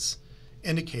of these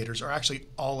indicators, or actually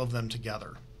all of them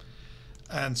together.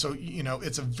 And so, you know,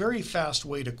 it's a very fast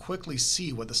way to quickly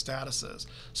see what the status is.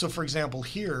 So for example,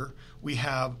 here we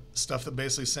have stuff that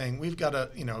basically saying we've got a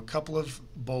couple of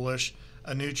bullish,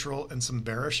 a neutral, and some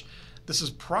bearish. This is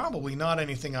probably not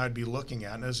anything I'd be looking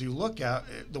at. And as you look at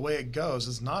it, the way it goes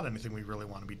is not anything we really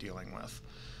want to be dealing with.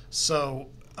 So,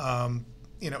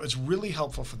 it's really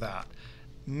helpful for that.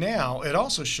 Now, it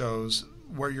also shows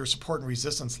where your support and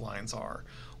resistance lines are,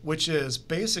 which is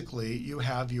basically you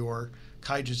have your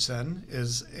Kaiju-sen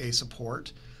is a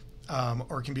support,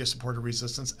 or it can be a support or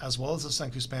resistance, as well as the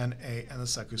Senku span A and the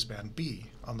Seku span B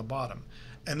on the bottom.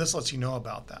 And this lets you know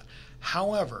about that.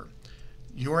 However,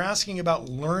 you're asking about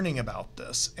learning about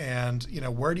this, and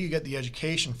where do you get the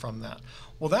education from that?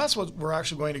 Well, that's what we're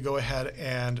actually going to go ahead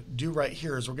and do right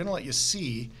here, is we're going to let you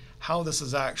see how this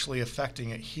is actually affecting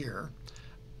it here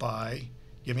by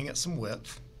giving it some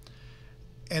width.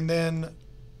 And then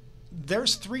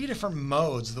there's 3 different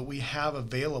modes that we have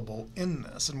available in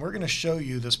this, and we're going to show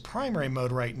you this primary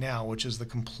mode right now, which is the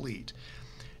complete.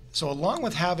 So along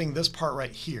with having this part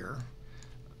right here,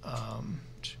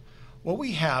 what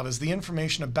we have is the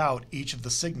information about each of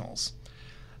the signals.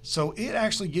 So it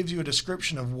actually gives you a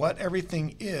description of what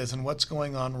everything is and what's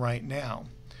going on right now,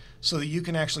 so that you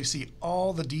can actually see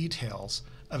all the details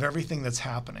of everything that's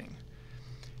happening.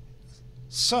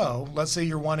 So let's say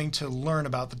you're wanting to learn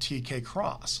about the TK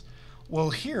cross.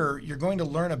 Well, here you're going to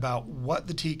learn about what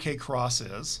the TK cross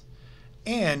is,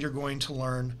 and you're going to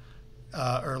learn,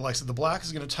 or like I said, the black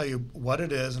is going to tell you what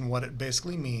it is and what it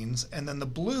basically means, and then the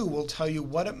blue will tell you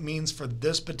what it means for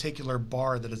this particular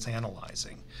bar that it's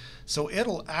analyzing. So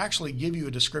it'll actually give you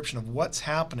a description of what's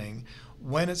happening,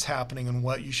 when it's happening, and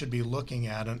what you should be looking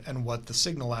at, and what the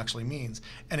signal actually means.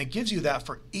 And it gives you that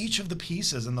for each of the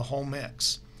pieces in the whole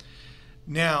mix.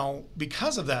 Now,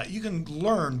 because of that, you can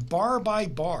learn bar by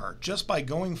bar just by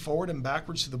going forward and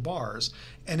backwards through the bars,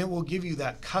 and it will give you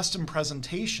that custom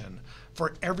presentation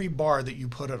for every bar that you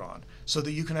put it on, so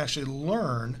that you can actually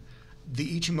learn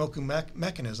the Ichimoku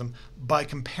mechanism by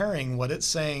comparing what it's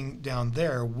saying down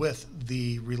there with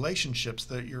the relationships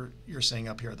that you're seeing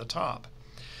up here at the top.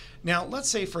 Now, let's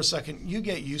say for a second you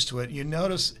get used to it. You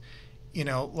notice,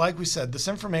 like we said, this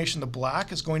information, the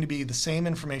black is going to be the same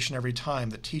information every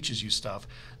time that teaches you stuff.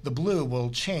 The blue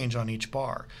will change on each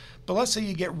bar. But let's say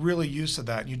you get really used to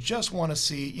that and you just want to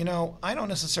see, I don't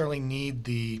necessarily need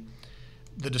the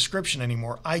description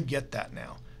anymore. I get that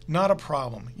now. Not a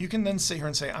problem. You can then sit here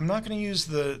and say, I'm not going to use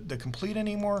the complete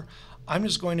anymore. I'm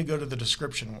just going to go to the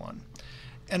description one.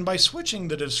 And by switching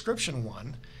the description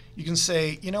one, you can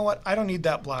say, you know what, I don't need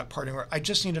that black part anymore. I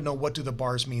just need to know, what do the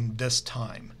bars mean this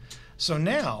time? So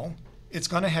now it's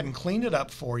gone ahead and cleaned it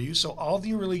up for you. So all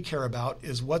you really care about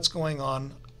is what's going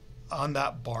on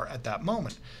that bar at that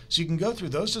moment. So you can go through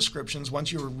those descriptions once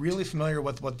you're really familiar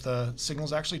with what the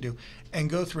signals actually do, and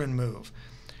go through and move.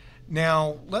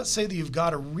 Now, let's say that you've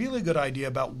got a really good idea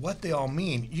about what they all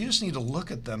mean. You just need to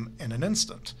look at them in an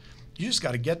instant. You just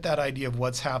got to get that idea of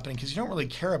what's happening, because you don't really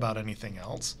care about anything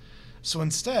else. So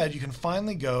instead, you can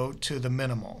finally go to the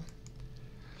minimal.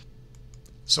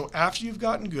 So after you've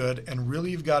gotten good and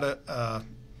really you've got a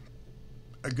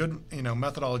good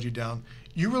methodology down,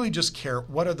 you really just care,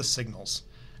 what are the signals?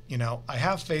 I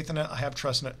have faith in it, I have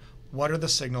trust in it. What are the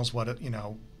signals?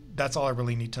 That's all I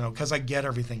really need to know, because I get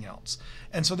everything else.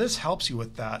 And so this helps you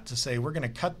with that, to say we're going to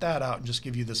cut that out and just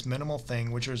give you this minimal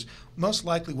thing, which is most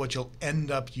likely what you'll end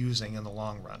up using in the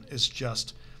long run, is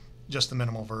just the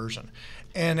minimal version.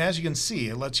 And as you can see,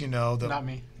 it lets you know that... Not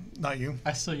me. Not you?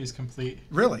 I still use complete.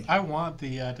 Really? I want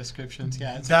the descriptions.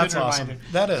 Yeah, it's That's a good awesome. reminder.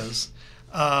 That is.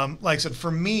 Like I said,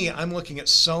 for me, I'm looking at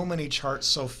so many charts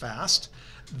so fast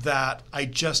that I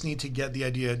just need to get the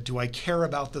idea, do I care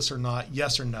about this or not,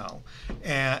 yes or no?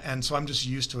 And so I'm just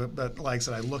used to it, but like I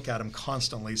said, I look at them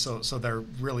constantly, so they're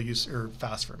really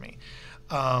fast for me.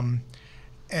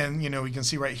 And we can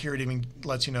see right here, it even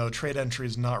lets you know trade entry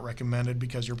is not recommended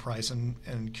because your price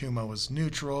in Kumo is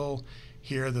neutral.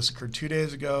 Here, this occurred 2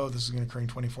 days ago. This is going to occur in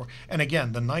 24. And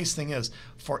again, the nice thing is,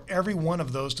 for every one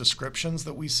of those descriptions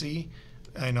that we see,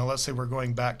 let's say we're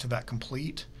going back to that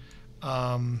complete.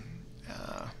 I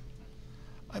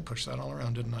pushed that all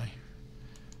around, didn't I?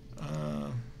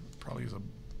 Probably is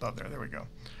above there. There we go.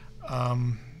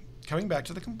 coming back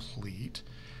to the complete,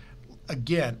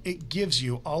 again, it gives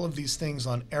you all of these things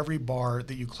on every bar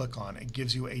that you click on. It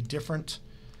gives you a different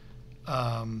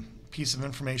piece of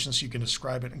information so you can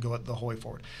describe it and go the whole way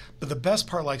forward. But the best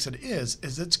part, like I said, is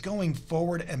it's going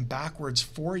forward and backwards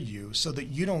for you so that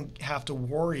you don't have to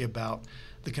worry about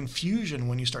the confusion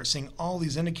when you start seeing all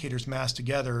these indicators massed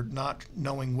together, not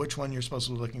knowing which one you're supposed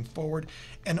to be looking forward,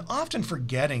 and often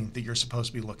forgetting that you're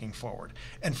supposed to be looking forward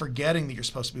and forgetting that you're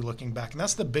supposed to be looking back. And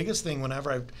that's the biggest thing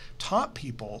whenever I've taught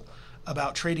people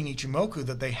about trading Ichimoku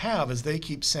that they have, is they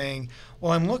keep saying,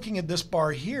 well, I'm looking at this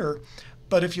bar here,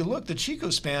 but if you look, the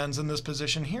Chico span's in this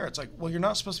position here. It's like, well, you're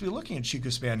not supposed to be looking at Chico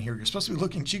span here. You're supposed to be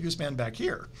looking at Chico span back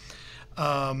here.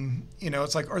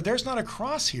 It's like, or there's not a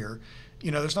cross here.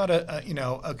 There's not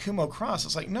a Kumo cross.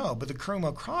 It's like, no, but the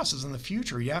Kumo cross is in the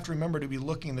future. You have to remember to be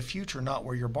looking in the future, not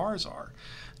where your bars are.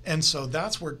 And so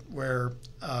that's where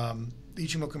the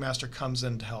Ichimoku Master comes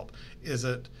in to help, is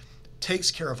it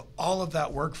takes care of all of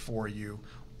that work for you,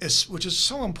 which is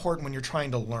so important when you're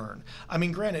trying to learn. I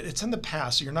mean, granted, it's in the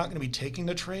past, so you're not going to be taking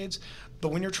the trades, but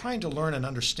when you're trying to learn and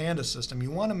understand a system,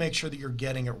 you want to make sure that you're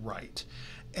getting it right.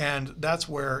 And that's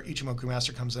where Ichimoku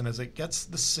Master comes in, is it gets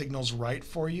the signals right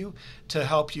for you to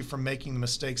help you from making the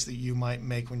mistakes that you might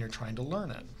make when you're trying to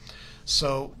learn it.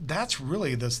 So that's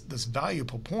really this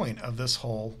valuable point of this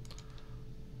whole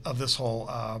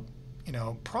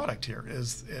product here,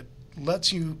 is it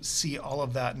lets you see all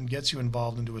of that and gets you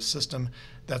involved into a system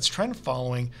that's trend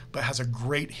following, but has a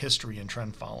great history in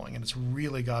trend following, and it's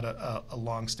really got a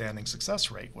long-standing success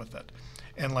rate with it.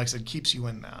 And like I said, keeps you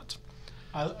in that.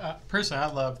 Personally, I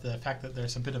love the fact that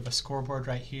there's a bit of a scoreboard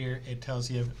right here. It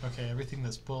tells you, okay, everything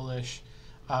that's bullish.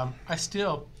 I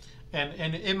still,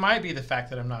 and it might be the fact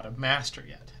that I'm not a master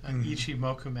yet, an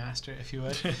Ichimoku master, if you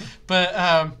would, but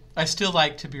I still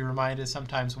like to be reminded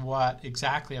sometimes what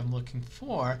exactly I'm looking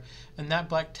for, and that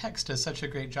black text does such a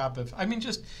great job of, I mean,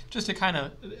 just to kind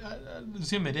of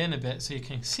zoom it in a bit so you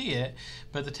can see it,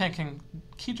 but the Tenkan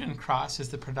Kijun cross is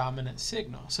the predominant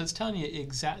signal. So it's telling you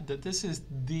that this is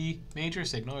the major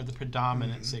signal, or the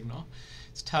predominant signal.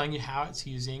 It's telling you how it's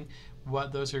using,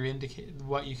 what those are indicating,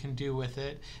 what you can do with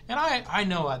it. And I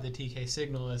know what the TK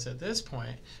signal is at this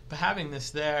point, but having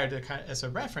this there to as a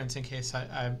reference in case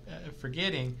I'm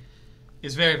forgetting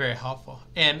is very, very helpful.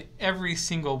 And every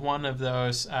single one of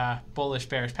those bullish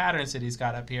bearish patterns that he's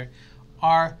got up here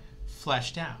are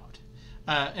fleshed out.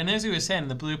 And as he was saying,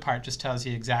 the blue part just tells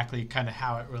you exactly kind of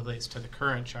how it relates to the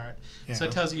current chart. Yeah. So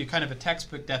it tells you kind of a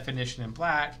textbook definition in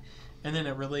black, and then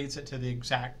it relates it to the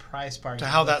exact price bar. To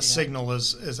how that signal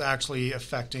is actually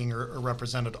affecting or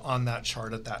represented on that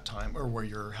chart at that time, or where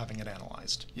you're having it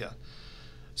analyzed. Yeah.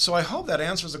 So I hope that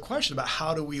answers the question about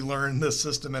how do we learn this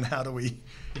system and how do we,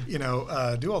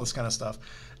 do all this kind of stuff.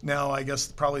 Now, I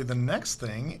guess probably the next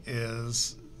thing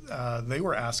is they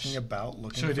were asking about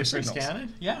looking for signals. Should we do some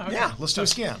scanning? Yeah. Okay. Yeah, let's do a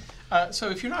scan. So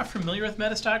if you're not familiar with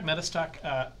MetaStock,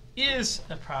 MetaStock is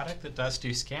a product that does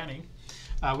do scanning.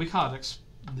 We call it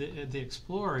the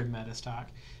Explorer in MetaStock,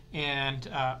 and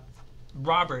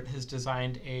Robert has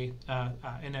designed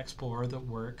an Explorer that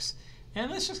works. And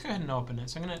let's just go ahead and open it.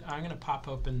 So I'm gonna pop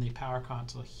open the Power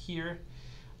Console here.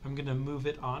 I'm gonna move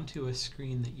it onto a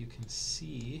screen that you can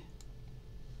see.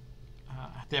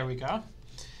 There we go.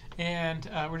 And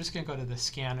we're just gonna go to the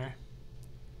scanner,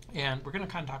 and we're gonna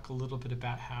kind of talk a little bit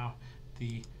about how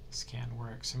the scan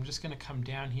works. I'm just gonna come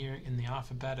down here in the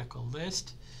alphabetical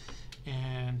list,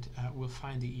 and we'll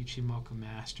find the Ichimoku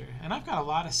Master. And I've got a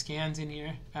lot of scans in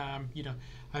here.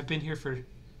 I've been here for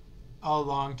a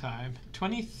long time,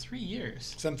 23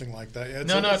 years. Something like that. Yeah,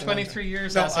 no, 23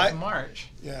 years as of March.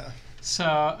 Yeah. So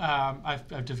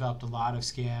I've developed a lot of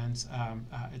scans.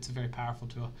 It's a very powerful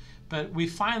tool. But we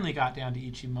finally got down to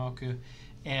Ichimoku.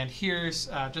 And here's,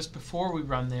 just before we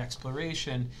run the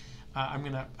exploration, I'm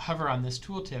going to hover on this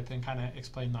tooltip and kind of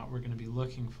explain what we're going to be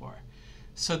looking for.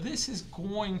 So this is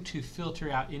going to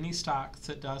filter out any stock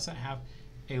that doesn't have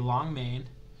a long main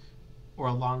or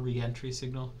a long re-entry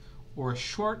signal, or a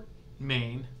short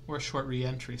main or a short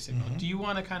re-entry signal. Do you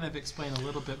want to kind of explain a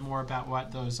little bit more about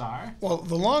what those are? Well,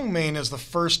 the long main is the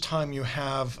first time you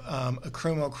have a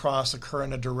Kumo cross occur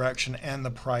in a direction and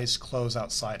the price close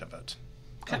outside of it.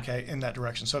 Okay, in that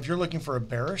direction. So if you're looking for a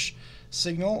bearish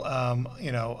signal,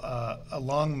 a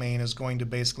long main is going to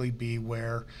basically be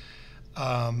where,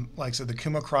 like I said, the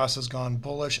Kumo cross has gone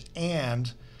bullish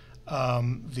and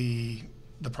the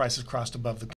price is crossed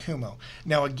above the Kumo.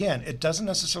 Now again, it doesn't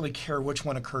necessarily care which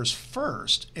one occurs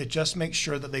first. It just makes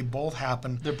sure that they both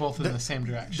happen. They're both in the same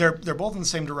direction. They're both in the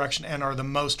same direction and are the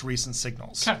most recent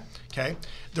signals. Okay.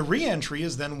 The re-entry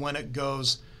is then when it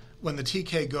goes when the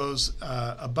TK goes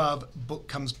above,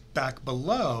 comes back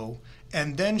below,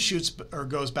 and then shoots or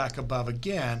goes back above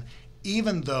again,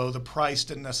 even though the price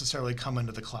didn't necessarily come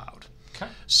into the cloud. Okay.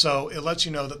 So it lets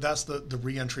you know that that's the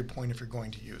re-entry point if you're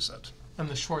going to use it. And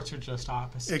the shorts are just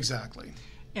opposite. Exactly.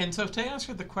 And so to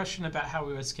answer the question about how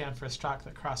we would scan for a stock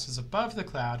that crosses above the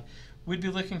cloud, we'd be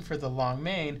looking for the long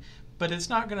main, but it's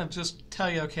not going to just tell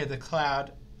you, okay, the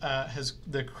cloud has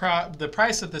the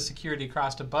price of the security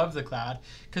crossed above the cloud,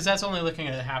 because that's only looking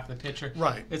at half the picture.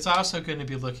 Right. It's also going to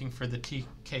be looking for the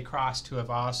TK cross to have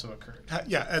also occurred.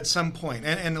 Yeah, at some point.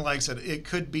 And like I said, it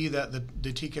could be that the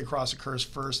TK cross occurs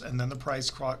first and then the price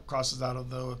crosses out of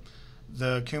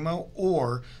the Kumo,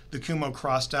 or the Kumo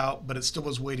crossed out, but it still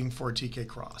was waiting for a TK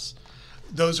cross.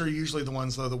 Those are usually the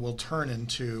ones, though, that will turn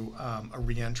into a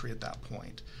re-entry at that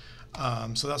point.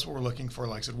 So that's what we're looking for.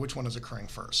 Like I said, which one is occurring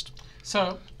first?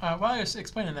 So while I was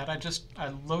explaining that, I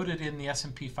loaded in the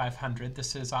S&P 500.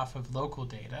 This is off of local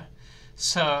data.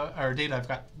 So, or data I've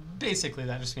got, basically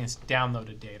that just means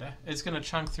downloaded data. It's going to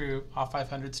chunk through all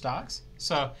 500 stocks.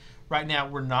 So right now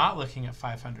we're not looking at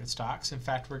 500 stocks. In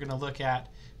fact, we're going to look at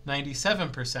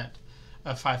 97%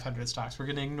 of 500 stocks. We're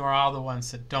going to ignore all the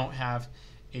ones that don't have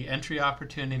a entry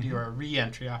opportunity or a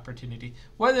re-entry opportunity,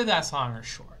 whether that's long or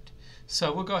short.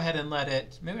 So we'll go ahead and let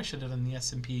it, maybe I should have done the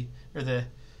S&P or the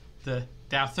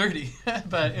Dow 30,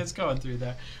 but it's going through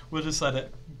there. We'll just let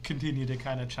it continue to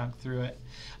kind of chunk through it.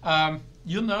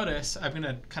 You'll notice, I'm going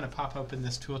to kind of pop open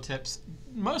this tooltips,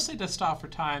 mostly to stop for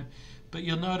time, but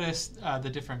you'll notice the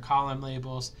different column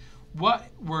labels. What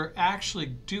we're actually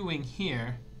doing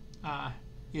here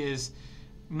is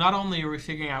not only are we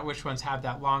figuring out which ones have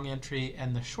that long entry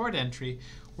and the short entry,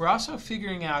 we're also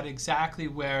figuring out exactly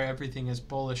where everything is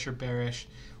bullish or bearish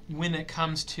when it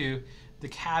comes to the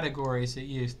categories that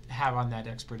you have on that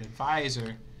expert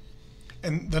advisor.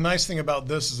 And the nice thing about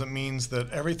this is it means that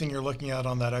everything you're looking at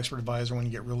on that expert advisor, when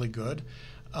you get really good,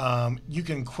 you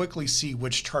can quickly see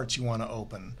which charts you want to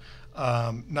open,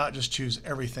 not just choose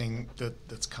everything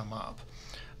that's come up.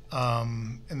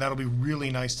 And that'll be really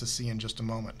nice to see in just a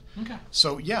moment. Okay.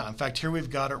 So yeah, in fact, here we've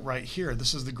got it right here.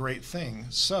 This is the great thing.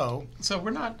 So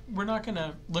we're not going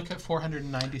to look at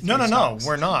 493. No,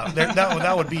 we're not.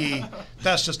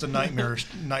 That's just a nightmare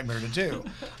to do.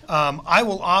 I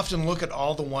will often look at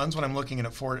all the ones when I'm looking at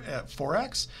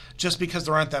Forex, just because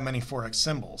there aren't that many Forex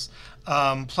symbols.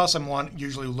 Plus, I'm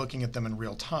usually looking at them in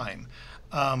real time.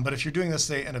 But if you're doing this,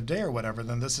 say, end of day or whatever,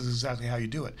 then this is exactly how you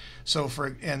do it. So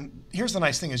and here's the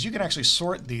nice thing is you can actually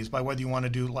sort these by whether you want to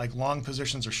do like long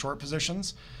positions or short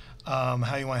positions,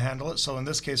 how you want to handle it. So in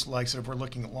this case, like I said, if we're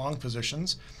looking at long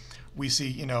positions, we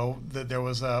see, that there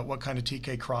was what kind of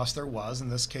TK cross there was. In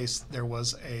this case, there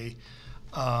was a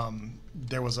what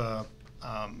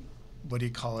do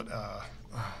you call it?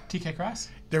 TK cross?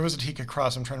 There was a TK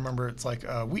cross. I'm trying to remember. It's like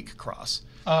a weak cross.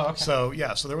 Oh, okay. So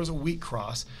yeah, so there was a weak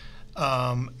cross.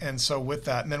 And so with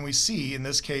that, and then we see in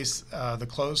this case, the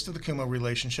close to the Kumo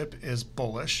relationship is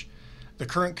bullish. The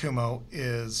current Kumo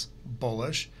is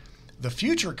bullish. The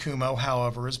future Kumo,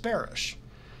 however, is bearish.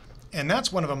 And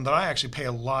that's one of them that I actually pay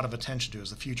a lot of attention to, is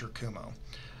the future Kumo.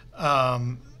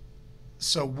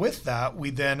 So with that, we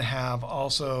then have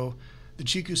also the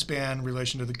Chiku span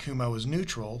relation to the Kumo is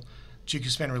neutral. Chiku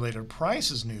span related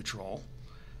price is neutral.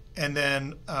 And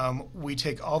then we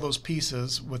take all those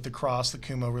pieces with the cross, the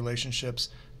Kumo relationships,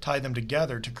 tie them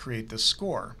together to create this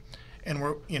score. And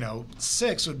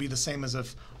 6 would be the same as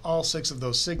if all 6 of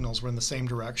those signals were in the same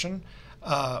direction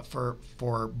for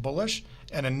bullish,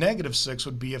 and a -6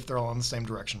 would be if they're all in the same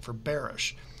direction for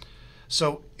bearish.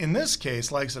 So in this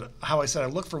case, like I said, I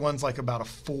look for ones like about a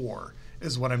 4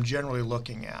 is what I'm generally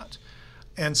looking at.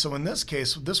 And so in this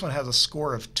case, this one has a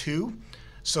score of 2.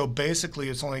 So basically,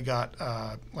 it's only got,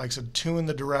 like I said, 2 in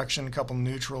the direction, a couple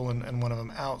neutral, and one of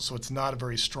them out. So it's not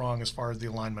very strong as far as the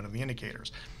alignment of the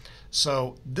indicators.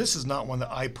 So this is not one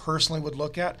that I personally would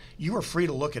look at. You are free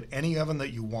to look at any of them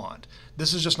that you want.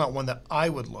 This is just not one that I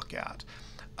would look at.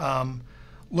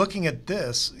 Looking at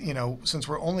this, since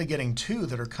we're only getting 2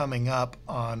 that are coming up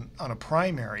on a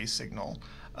primary signal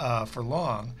for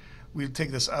long, we take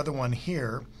this other one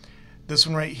here. This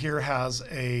one right here has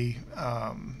a...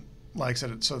 like I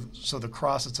said, so the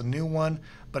cross, it's a new one,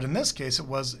 but in this case, it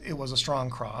was a strong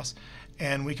cross,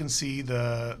 and we can see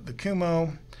the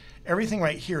Kumo, everything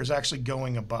right here is actually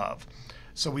going above.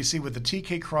 So we see with the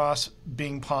TK cross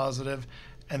being positive,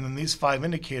 and then these 5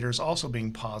 indicators also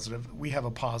being positive, we have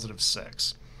a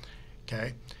 +6.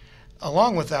 Okay.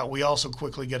 Along with that, we also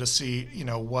quickly get to see,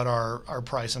 what our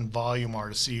price and volume are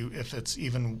to see if it's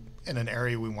even in an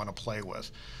area we want to play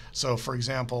with. So, for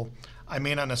example, I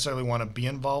may not necessarily want to be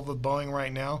involved with Boeing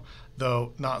right now,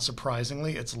 though not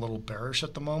surprisingly, it's a little bearish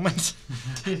at the moment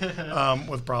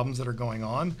with problems that are going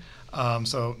on.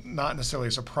 So not necessarily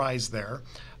a surprise there.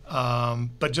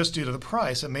 But just due to the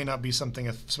price, it may not be something,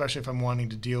 especially if I'm wanting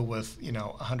to deal with,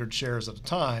 100 shares at a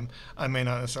time, I may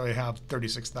not necessarily have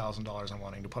 $36,000 I'm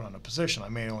wanting to put on a position. I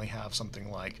may only have something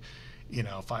like,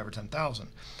 5 or 10,000.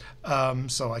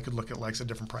 So I could look at like the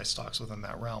different price stocks within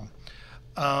that realm.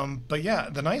 But yeah,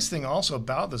 the nice thing also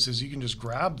about this is you can just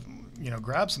grab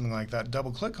something like that,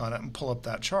 double click on it and pull up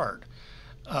that chart.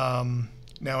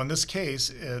 Now in this case,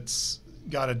 it's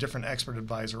got a different expert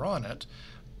advisor on it,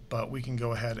 but we can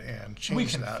go ahead and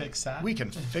change that. We can fix that. We can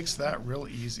fix that real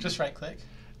easy. Just right click.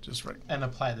 Just right. And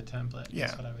apply the template. Yeah.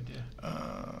 That's what I would do.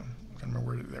 I can't remember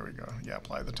where, there we go. Yeah,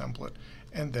 apply the template.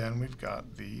 And then we've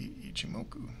got the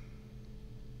Ichimoku.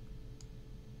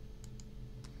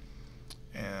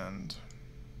 And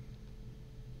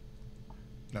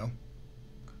no?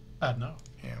 No.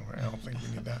 Yeah, I don't think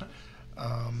we need that.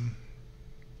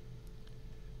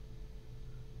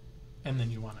 And then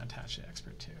you want to attach the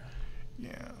expert too.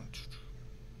 Yeah.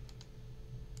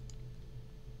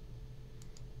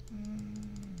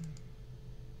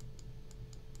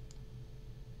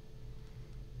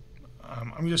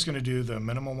 I'm just going to do the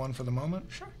minimal one for the moment.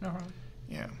 Sure, no problem.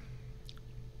 Yeah.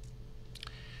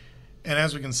 And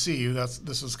as we can see,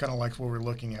 this is kind of like what we're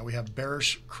looking at. We have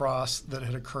bearish cross that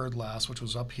had occurred last, which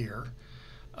was up here.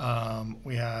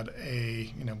 We had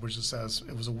a, which it says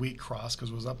it was a weak cross because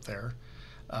it was up there.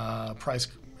 Price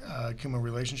Kumo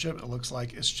relationship, it looks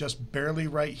like it's just barely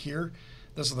right here.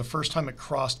 This is the first time it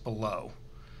crossed below.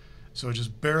 So it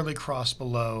just barely crossed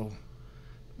below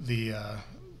the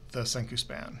Senku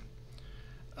span.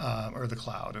 Or the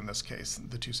cloud in this case,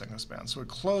 the 2 second span. So it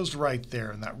closed right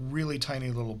there in that really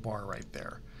tiny little bar right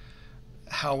there.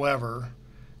 However,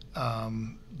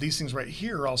 these things right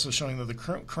here are also showing that the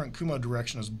current Kumo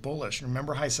direction is bullish.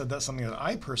 Remember how I said that's something that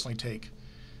I personally take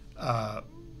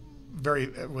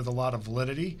with a lot of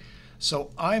validity.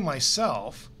 So I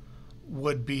myself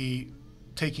would be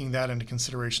taking that into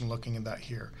consideration looking at that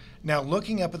here. Now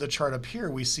looking up at the chart up here,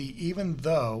 we see even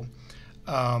though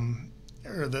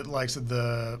or that likes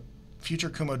the future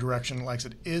Kumo direction likes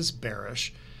it is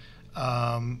bearish,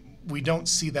 we don't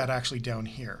see that actually down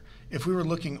here. If we were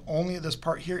looking only at this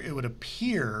part here, it would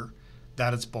appear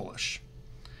that it's bullish.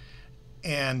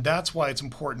 And that's why it's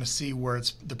important to see where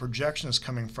the projection is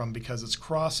coming from, because it's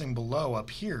crossing below up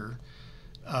here,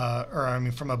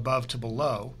 from above to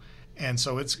below. And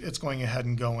so it's going ahead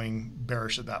and going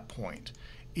bearish at that point,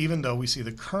 even though we see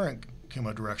the current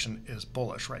Kumo direction is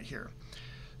bullish right here.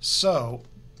 So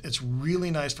it's really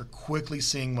nice for quickly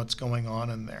seeing what's going on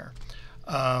in there.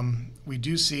 We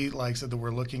do see, like I said, that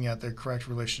we're looking at the correct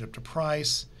relationship to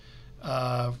price.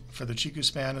 For the Chiku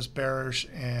span is bearish,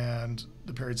 and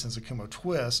the period since the Kumo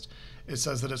twist, it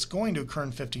says that it's going to occur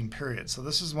in 15 periods. So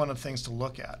this is one of the things to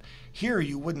look at. Here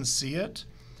you wouldn't see it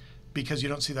because you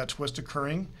don't see that twist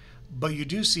occurring, but you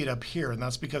do see it up here, and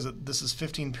that's because this is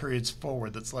 15 periods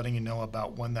forward that's letting you know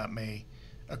about when that may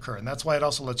occur. And that's why it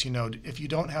also lets you know if you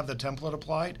don't have the template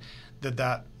applied,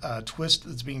 that twist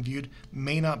that's being viewed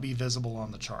may not be visible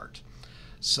on the chart.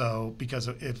 So because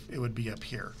if it would be up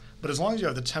here. But as long as you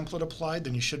have the template applied,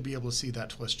 then you should be able to see that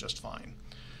twist just fine.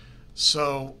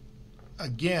 So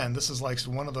again, this is like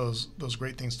one of those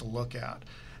great things to look at.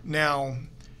 Now,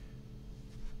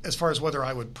 as far as whether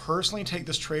I would personally take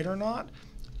this trade or not,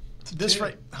 It's a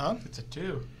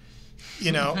 2.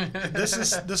 This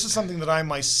is something that I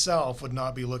myself would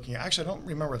not be looking at. Actually, I don't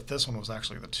remember if this one was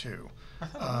actually the 2.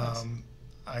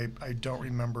 I don't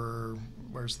remember.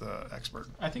 Where's the expert?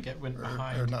 I think it went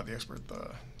behind. Or not the expert, the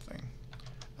thing.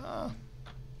 I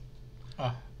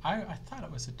thought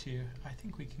it was a 2. I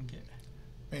think we can get.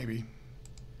 Maybe.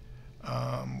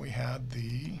 We had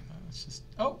the. It's just.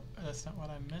 Oh, that's not what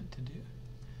I meant to do.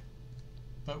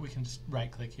 But we can just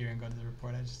right click here and go to the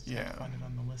report. I just have to find it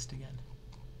on the list again.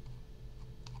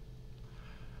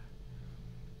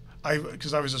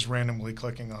 Because I was just randomly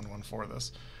clicking on one for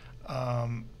this.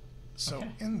 So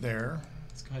okay. In there,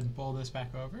 let's go ahead and pull this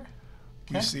back over.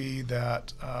 We see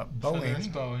that Boeing. So there's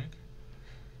Boeing.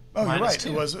 Oh, you're right. 2.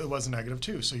 It was a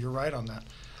 -2. So you're right on that.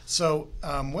 So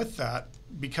with that,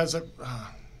 because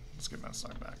let's get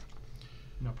MetaStock back.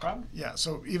 No problem. Yeah.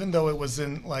 So even though it was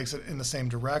in the same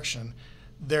direction,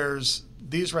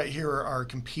 these right here are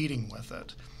competing with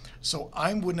it. So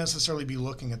I wouldn't necessarily be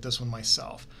looking at this one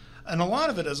myself. And a lot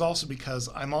of it is also because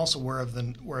I'm also aware of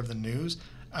the news,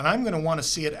 and I'm going to want to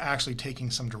see it actually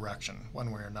taking some direction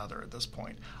one way or another at this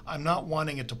point. I'm not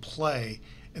wanting it to play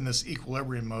in this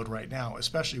equilibrium mode right now,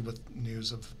 especially with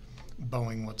news of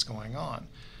bowing what's going on.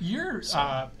 You're,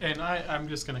 and I'm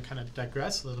just going to kind of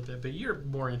digress a little bit, but you're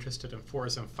more interested in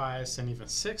 4s and 5s than even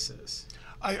 6s.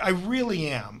 I really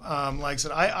am. Like I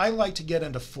said, I like to get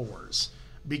into 4s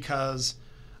because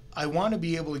I want to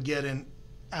be able to get in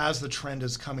as the trend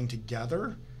is coming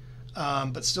together,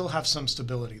 but still have some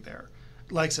stability there.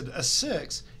 Like I said, a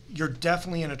 6, you're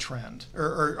definitely in a trend,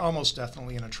 or almost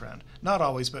definitely in a trend. Not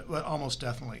always, but almost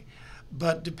definitely.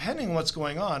 But depending on what's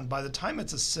going on, by the time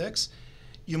it's a 6,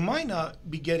 you might not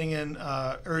be getting in,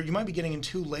 or you might be getting in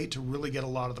too late to really get a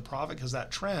lot of the profit, because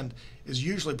that trend is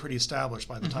usually pretty established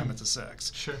by the time it's a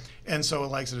 6. Sure. And so,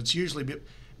 like I said, it's usually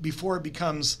before it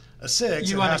becomes a 6,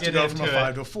 You it wanna has to get go from a into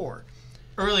 5 it to a 4.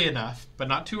 Early enough, but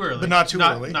not too early. But not too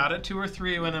early. Not at 2 or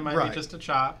 3 when it might Right. be just a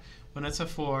chop. When it's a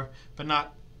 4, but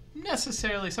not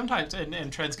necessarily. Sometimes,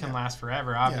 and trends can last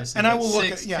forever, obviously. And I but will look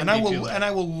 6 at can be too late.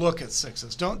 I will look at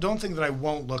 6s. Don't think that I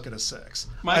won't look at a 6.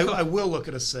 Michael- I will look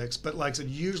at a 6, but like I said,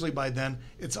 usually by then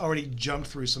it's already jumped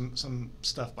through some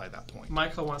stuff by that point.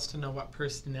 Michael wants to know what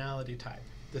personality type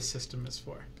this system is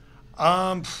for.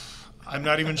 I'm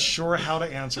not even sure how to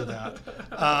answer that.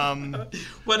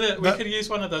 We could use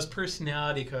one of those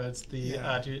personality codes. The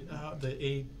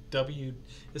AW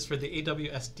is for the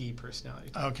AWSD personality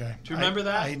type. Okay. Do you remember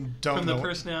that? I don't from know. the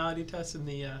personality test in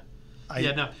the.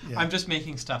 Yeah. I'm just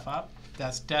making stuff up.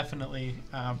 That's definitely.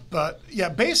 But yeah,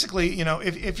 basically,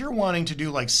 if you're wanting to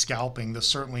do like scalping, this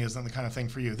certainly isn't the kind of thing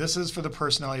for you. This is for the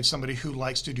personality of somebody who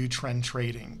likes to do trend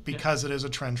trading, because it is a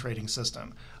trend trading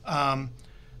system.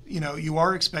 You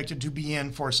are expected to be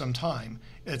in for some time.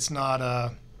 It's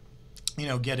not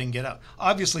get in, get out.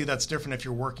 Obviously, that's different if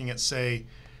you're working at, say,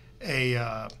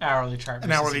 hourly chart.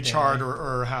 An hourly chart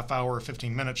or a half hour or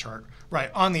 15-minute chart. Right.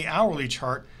 On the hourly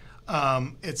chart,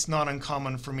 it's not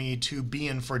uncommon for me to be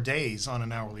in for days on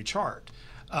an hourly chart.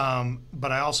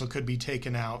 But I also could be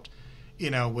taken out,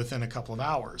 within a couple of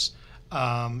hours.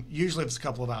 Usually if it's a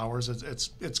couple of hours,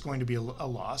 it's going to be a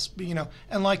loss. But,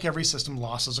 and like every system,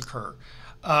 losses occur.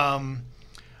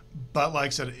 But like I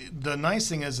said, the nice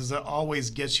thing is it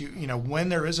always gets you, when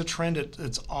there is a trend,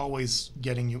 it's always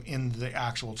getting you in the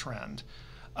actual trend.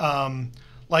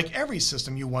 Like every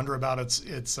system, you wonder about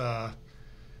its how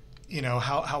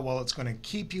well it's going to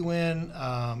keep you in,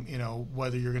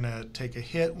 whether you're going to take a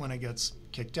hit when it gets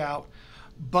kicked out.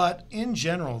 But in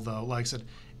general, though, like I said,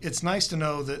 it's nice to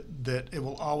know that it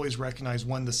will always recognize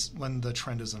when the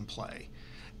trend is in play.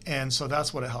 And so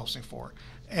that's what it helps me for.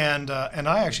 And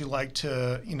I actually like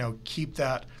to, keep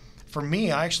that. For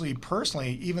me, I actually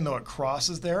personally, even though it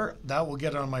crosses there, that will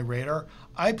get it on my radar.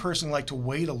 I personally like to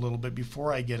wait a little bit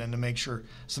before I get in to make sure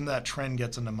some of that trend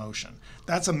gets into motion.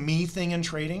 That's a me thing in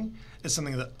trading. It's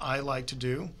something that I like to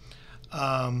do.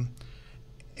 And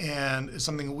it's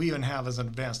something that we even have as an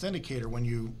advanced indicator when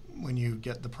you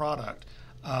get the product,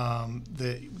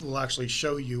 that will actually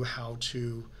show you how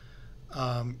to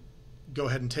go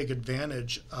ahead and take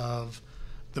advantage of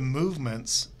the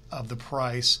movements of the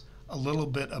price a little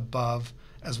bit above,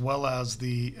 as well as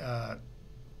the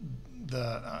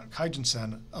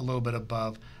Kaijin-sen a little bit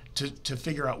above, to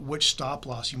figure out which stop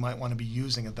loss you might want to be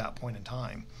using at that point in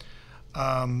time.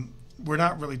 We're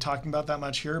not really talking about that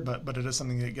much here, but it is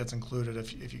something that gets included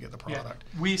if you get the product.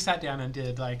 Yeah. We sat down and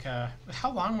did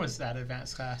how long was that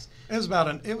advanced class? It was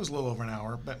it was a little over an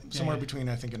hour, but somewhere between,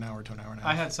 I think, an hour to an hour and a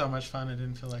half. I had so much fun; it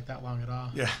didn't feel like that long at all.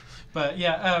 Yeah. But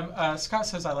Scott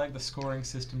says I like the scoring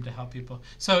system to help people.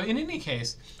 So in any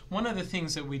case, one of the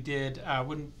things that we did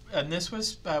this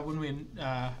was when we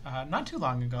not too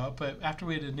long ago, but after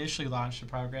we had initially launched the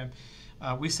program,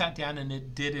 we sat down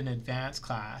and did an advanced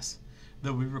class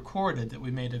that we recorded, that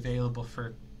we made available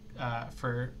for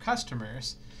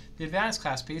customers. The advanced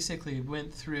class basically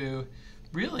went through,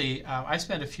 really, I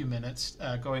spent a few minutes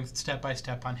going step by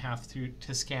step on how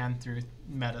to scan through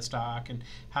MetaStock and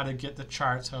how to get the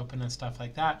charts open and stuff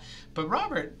like that. But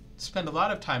Robert spent a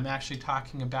lot of time actually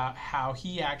talking about how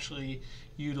he actually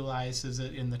utilizes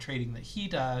it in the trading that he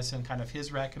does and kind of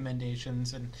his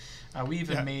recommendations, and we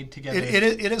even made together.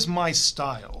 It is my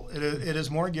style. It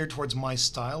is more geared towards my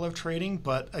style of trading,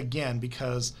 but again,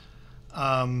 because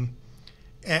and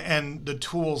the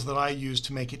tools that I use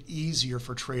to make it easier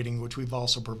for trading, which we've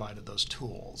also provided those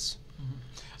tools. Mm-hmm.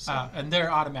 So. And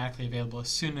they're automatically available as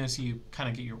soon as you kind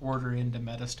of get your order into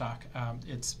MetaStock.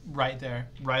 It's right there,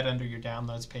 right under your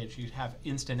downloads page. You have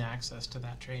instant access to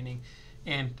that training.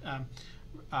 And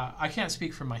I can't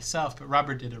speak for myself, but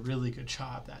Robert did a really good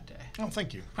job that day. Oh,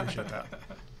 thank you. Appreciate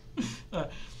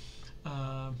that.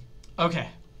 Okay,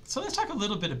 So let's talk a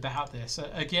little bit about this.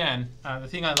 Again, the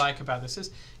thing I like about this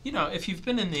is, if you've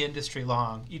been in the industry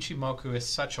long, Ichimoku is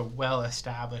such a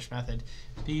well-established method.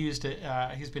 He's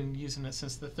been using it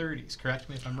since the 30s. Correct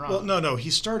me if I'm wrong. Well, no. He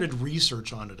started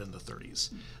research on it in the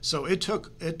 30s. So it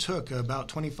took about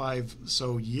 25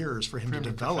 so years for him to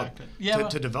develop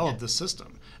the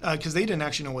system, because they didn't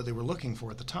actually know what they were looking for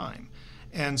at the time,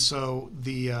 and so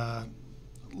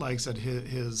like I said,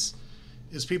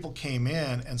 his people came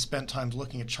in and spent time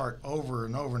looking at chart over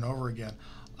and over and over again.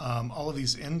 All of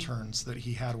these interns that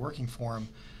he had working for him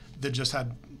that just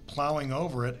had plowing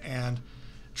over it and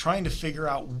trying to figure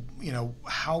out,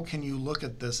 how can you look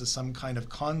at this as some kind of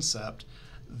concept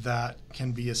that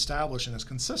can be established and is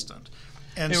consistent.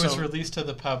 And it was released to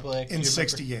the public in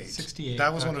 68. 68.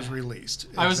 That was when it was released.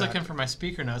 I was looking for my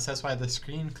speaker notes. That's why the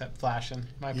screen kept flashing.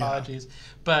 My apologies.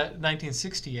 But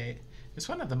 1968 is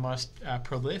one of the most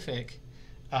prolific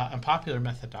and popular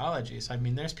methodologies. I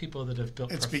mean, there's people that have built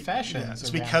professions. It's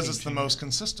because it's the most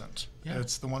consistent. Yeah.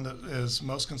 It's the one that is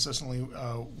most consistently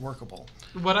workable.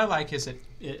 What I like is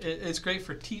it's great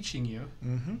for teaching you,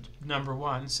 number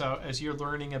one. So as you're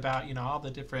learning about, all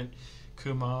the different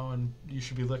Kumo, and you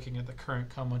should be looking at the current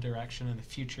Kumo direction and the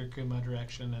future Kumo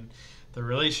direction and the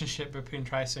relationship between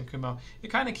Trice and Kumo, it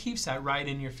kind of keeps that right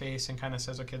in your face and kind of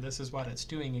says, okay, this is what it's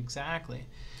doing exactly.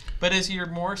 But as you're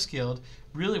more skilled,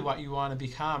 really what you want to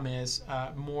become is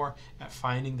more at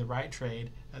finding the right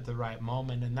trade at the right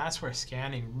moment, and that's where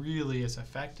scanning really is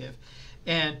effective.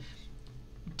 And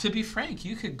to be frank,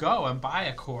 you could go and buy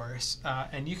a course,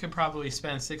 and you could probably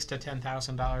spend $6,000 to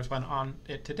 $10,000 on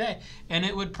it today, and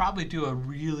it would probably do a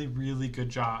really, really good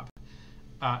job.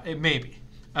 It may be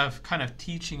of kind of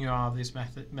teaching you all these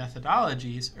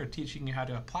methodologies, or teaching you how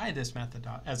to apply this method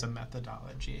as a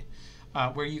methodology.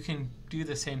 Where you can do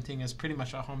the same thing as pretty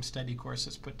much a home study course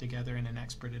that's put together in an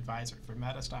expert advisor for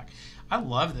MetaStock. I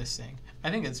love this thing. I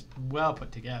think it's well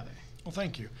put together. Well,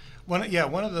 thank you. One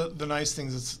of the nice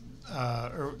things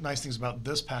nice things about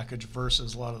this package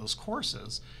versus a lot of those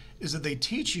courses is that they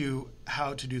teach you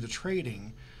how to do the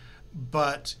trading,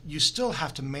 but you still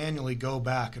have to manually go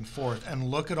back and forth and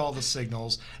look at all the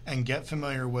signals and get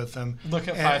familiar with them. Look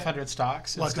at 500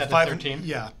 stocks instead of 13.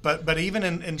 Yeah, but even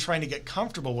in trying to get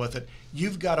comfortable with it,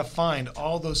 you've got to find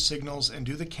all those signals and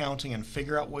do the counting and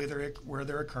figure out where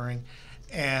they're occurring,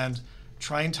 and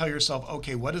try and tell yourself,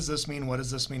 okay, what does this mean? What does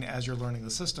this mean as you're learning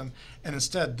the system? And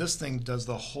instead, this thing does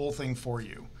the whole thing for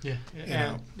you. Yeah,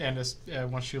 and as,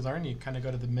 once you learn, you kind of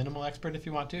go to the minimal expert if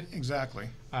you want to. Exactly.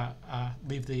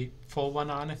 Leave the full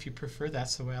one on if you prefer.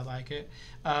 That's the way I like it.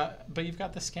 But you've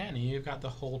got the scanning. You've got the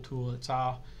whole tool.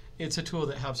 It's a tool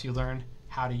that helps you learn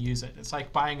how to use it. It's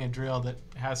like buying a drill that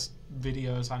has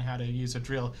videos on how to use a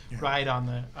drill right on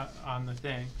the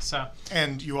thing. So.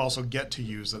 And you also get to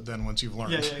use it then once you've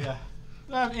learned. Yeah.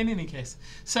 In any case,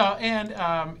 so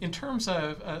in terms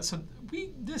of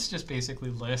this just basically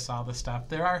lists all the stuff.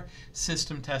 There are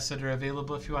system tests that are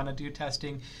available if you want to do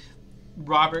testing.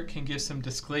 Robert can give some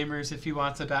disclaimers if he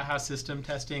wants about how system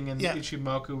testing and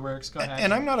Ichimoku works. Go ahead.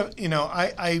 And I'm not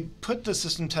I put the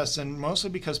system tests in mostly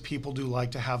because people do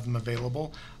like to have them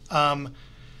available.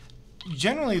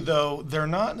 Generally, though, they're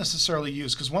not necessarily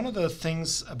used, because one of the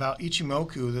things about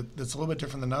Ichimoku that's a little bit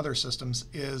different than other systems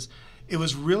is it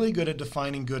was really good at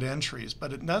defining good entries,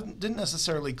 but it didn't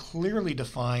necessarily clearly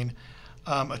define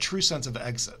a true sense of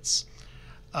exits.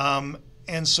 And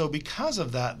so because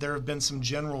of that, there have been some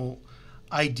general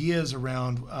ideas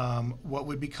around what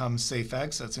would become safe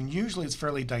exits, and usually it's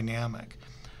fairly dynamic.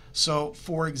 So,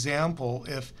 for example,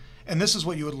 and this is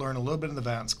what you would learn a little bit in the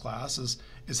advanced class,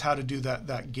 is how to do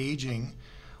that gauging,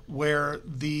 where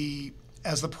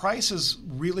as the price is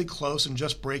really close and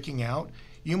just breaking out,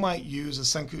 you might use a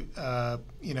Senku,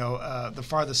 the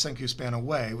farthest Senku span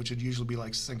away, which would usually be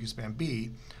like Senku span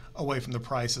B, away from the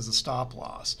price as a stop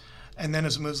loss. And then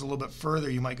as it moves a little bit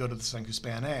further, you might go to the Senku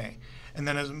span A. And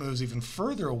then as it moves even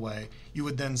further away, you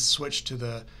would then switch to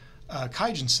the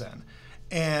Kaijin sen.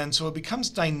 And so it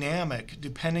becomes dynamic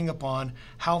depending upon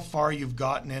how far you've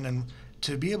gotten in, and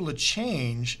to be able to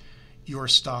change your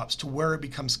stops to where it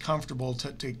becomes comfortable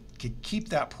to keep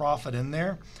that profit in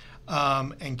there.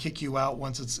 And kick you out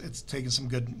once it's taken some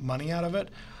good money out of it.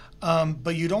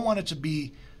 But you don't want it to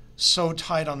be so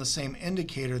tight on the same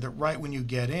indicator that right when you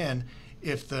get in,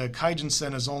 if the Kaijin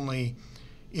sen is only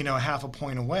half a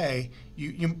point away,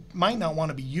 you might not want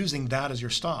to be using that as your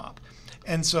stop.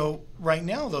 And so right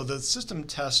now, though, the system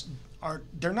tests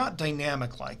they're not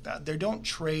dynamic like that. They don't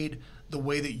trade the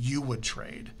way that you would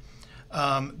trade.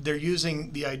 They're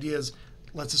using the ideas.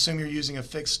 Let's assume you're using a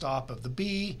fixed stop of the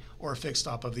B or a fixed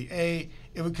stop of the A.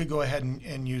 We could go ahead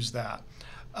and use that.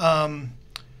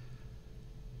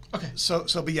 Okay.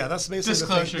 But yeah, that's basically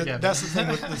Disclosure the thing. given. That's the thing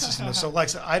with the system. So like I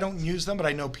said, I don't use them, but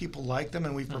I know people like them,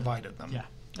 and we've provided them. Yeah.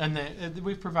 And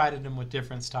we've provided them with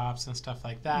different stops and stuff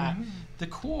like that. The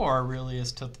core really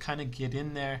is to kind of get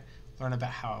in there, learn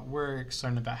about how it works,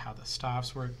 learn about how the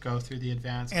stops work, go through the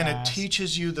advanced And class. it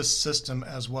teaches you the system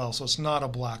as well, so it's not a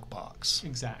black box.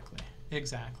 Exactly.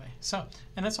 So,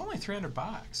 and it's only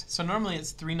 $300. So normally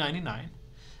it's $399.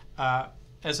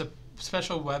 As a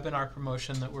special webinar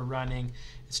promotion that we're running,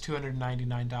 it's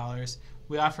 $299.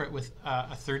 We offer it with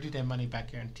a 30-day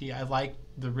money-back guarantee. I like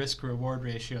the risk-reward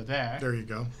ratio there. There you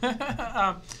go.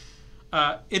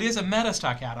 It is a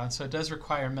MetaStock add-on, so it does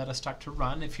require MetaStock to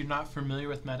run. If you're not familiar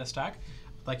with MetaStock,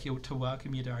 I'd like to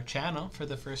welcome you to our channel for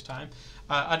the first time.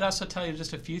 I'd also tell you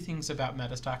just a few things about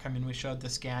MetaStock. I mean, we showed the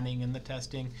scanning and the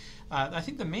testing. I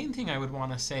think the main thing I would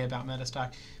want to say about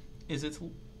MetaStock is it's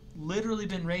literally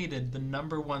been rated the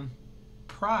 #1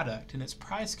 product in its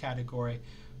price category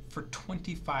for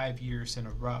 25 years in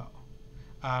a row.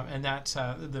 And that's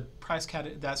the price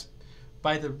that's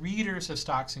by the readers of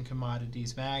Stocks and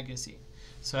Commodities magazine.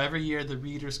 So every year the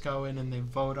readers go in and they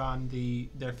vote on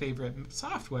their favorite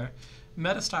software.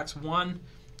 MetaStock's won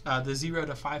the $0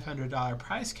 to $500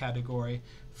 price category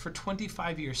for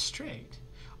 25 years straight.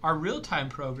 Our real-time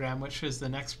program, which is the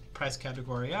next price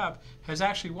category up, has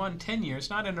actually won 10 years,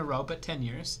 not in a row, but 10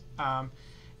 years.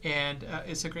 And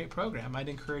it's a great program. I'd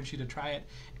encourage you to try it.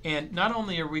 And not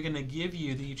only are we going to give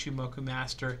you the Ichimoku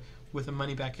Master with a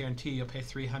money-back guarantee, you'll pay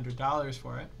 $300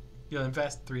 for it. You'll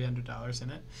invest $300 in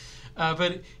it.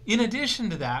 But in addition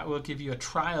to that, we'll give you a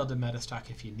trial to MetaStock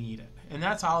if you need it. And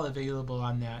that's all available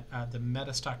on that, the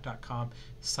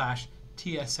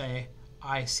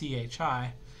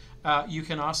metastock.com/TSAICHI. You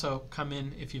can also come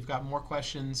in if you've got more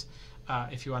questions,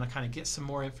 if you want to kind of get some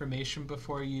more information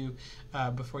before you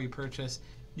purchase.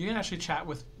 You can actually chat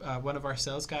with one of our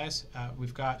sales guys.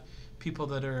 We've got people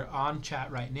that are on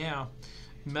chat right now,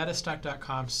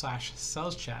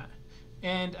 metastock.com/saleschat.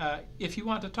 And if you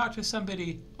want to talk to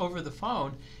somebody over the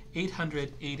phone,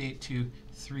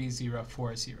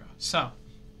 800-882-3040. So,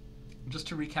 just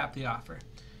to recap the offer,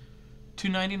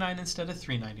 $299 instead of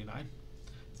 $399.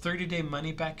 30-day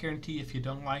money-back guarantee if you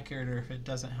don't like it or if it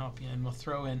doesn't help you, and we'll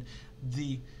throw in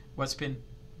what's been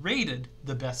rated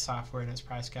the best software in its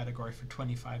price category for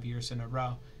 25 years in a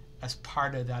row as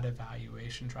part of that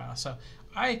evaluation trial. So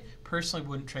I personally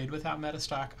wouldn't trade without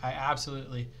MetaStock. I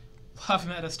absolutely love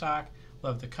MetaStock,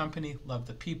 love the company, love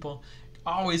the people.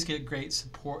 Always get great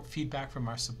support feedback from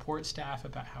our support staff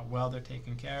about how well they're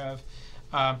taken care of.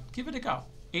 Give it a go.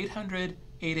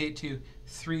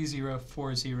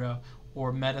 800-882-3040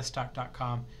 or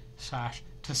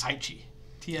metastock.com/Tasaichi.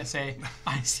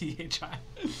 TSAICHI.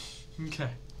 Okay.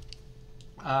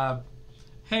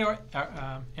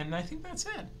 And I think that's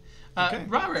it. Okay.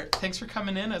 Robert, thanks for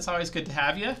coming in. It's always good to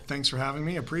have you. Thanks for having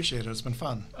me. Appreciate it. It's been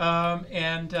fun.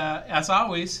 And as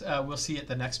always, we'll see you at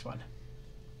the next one.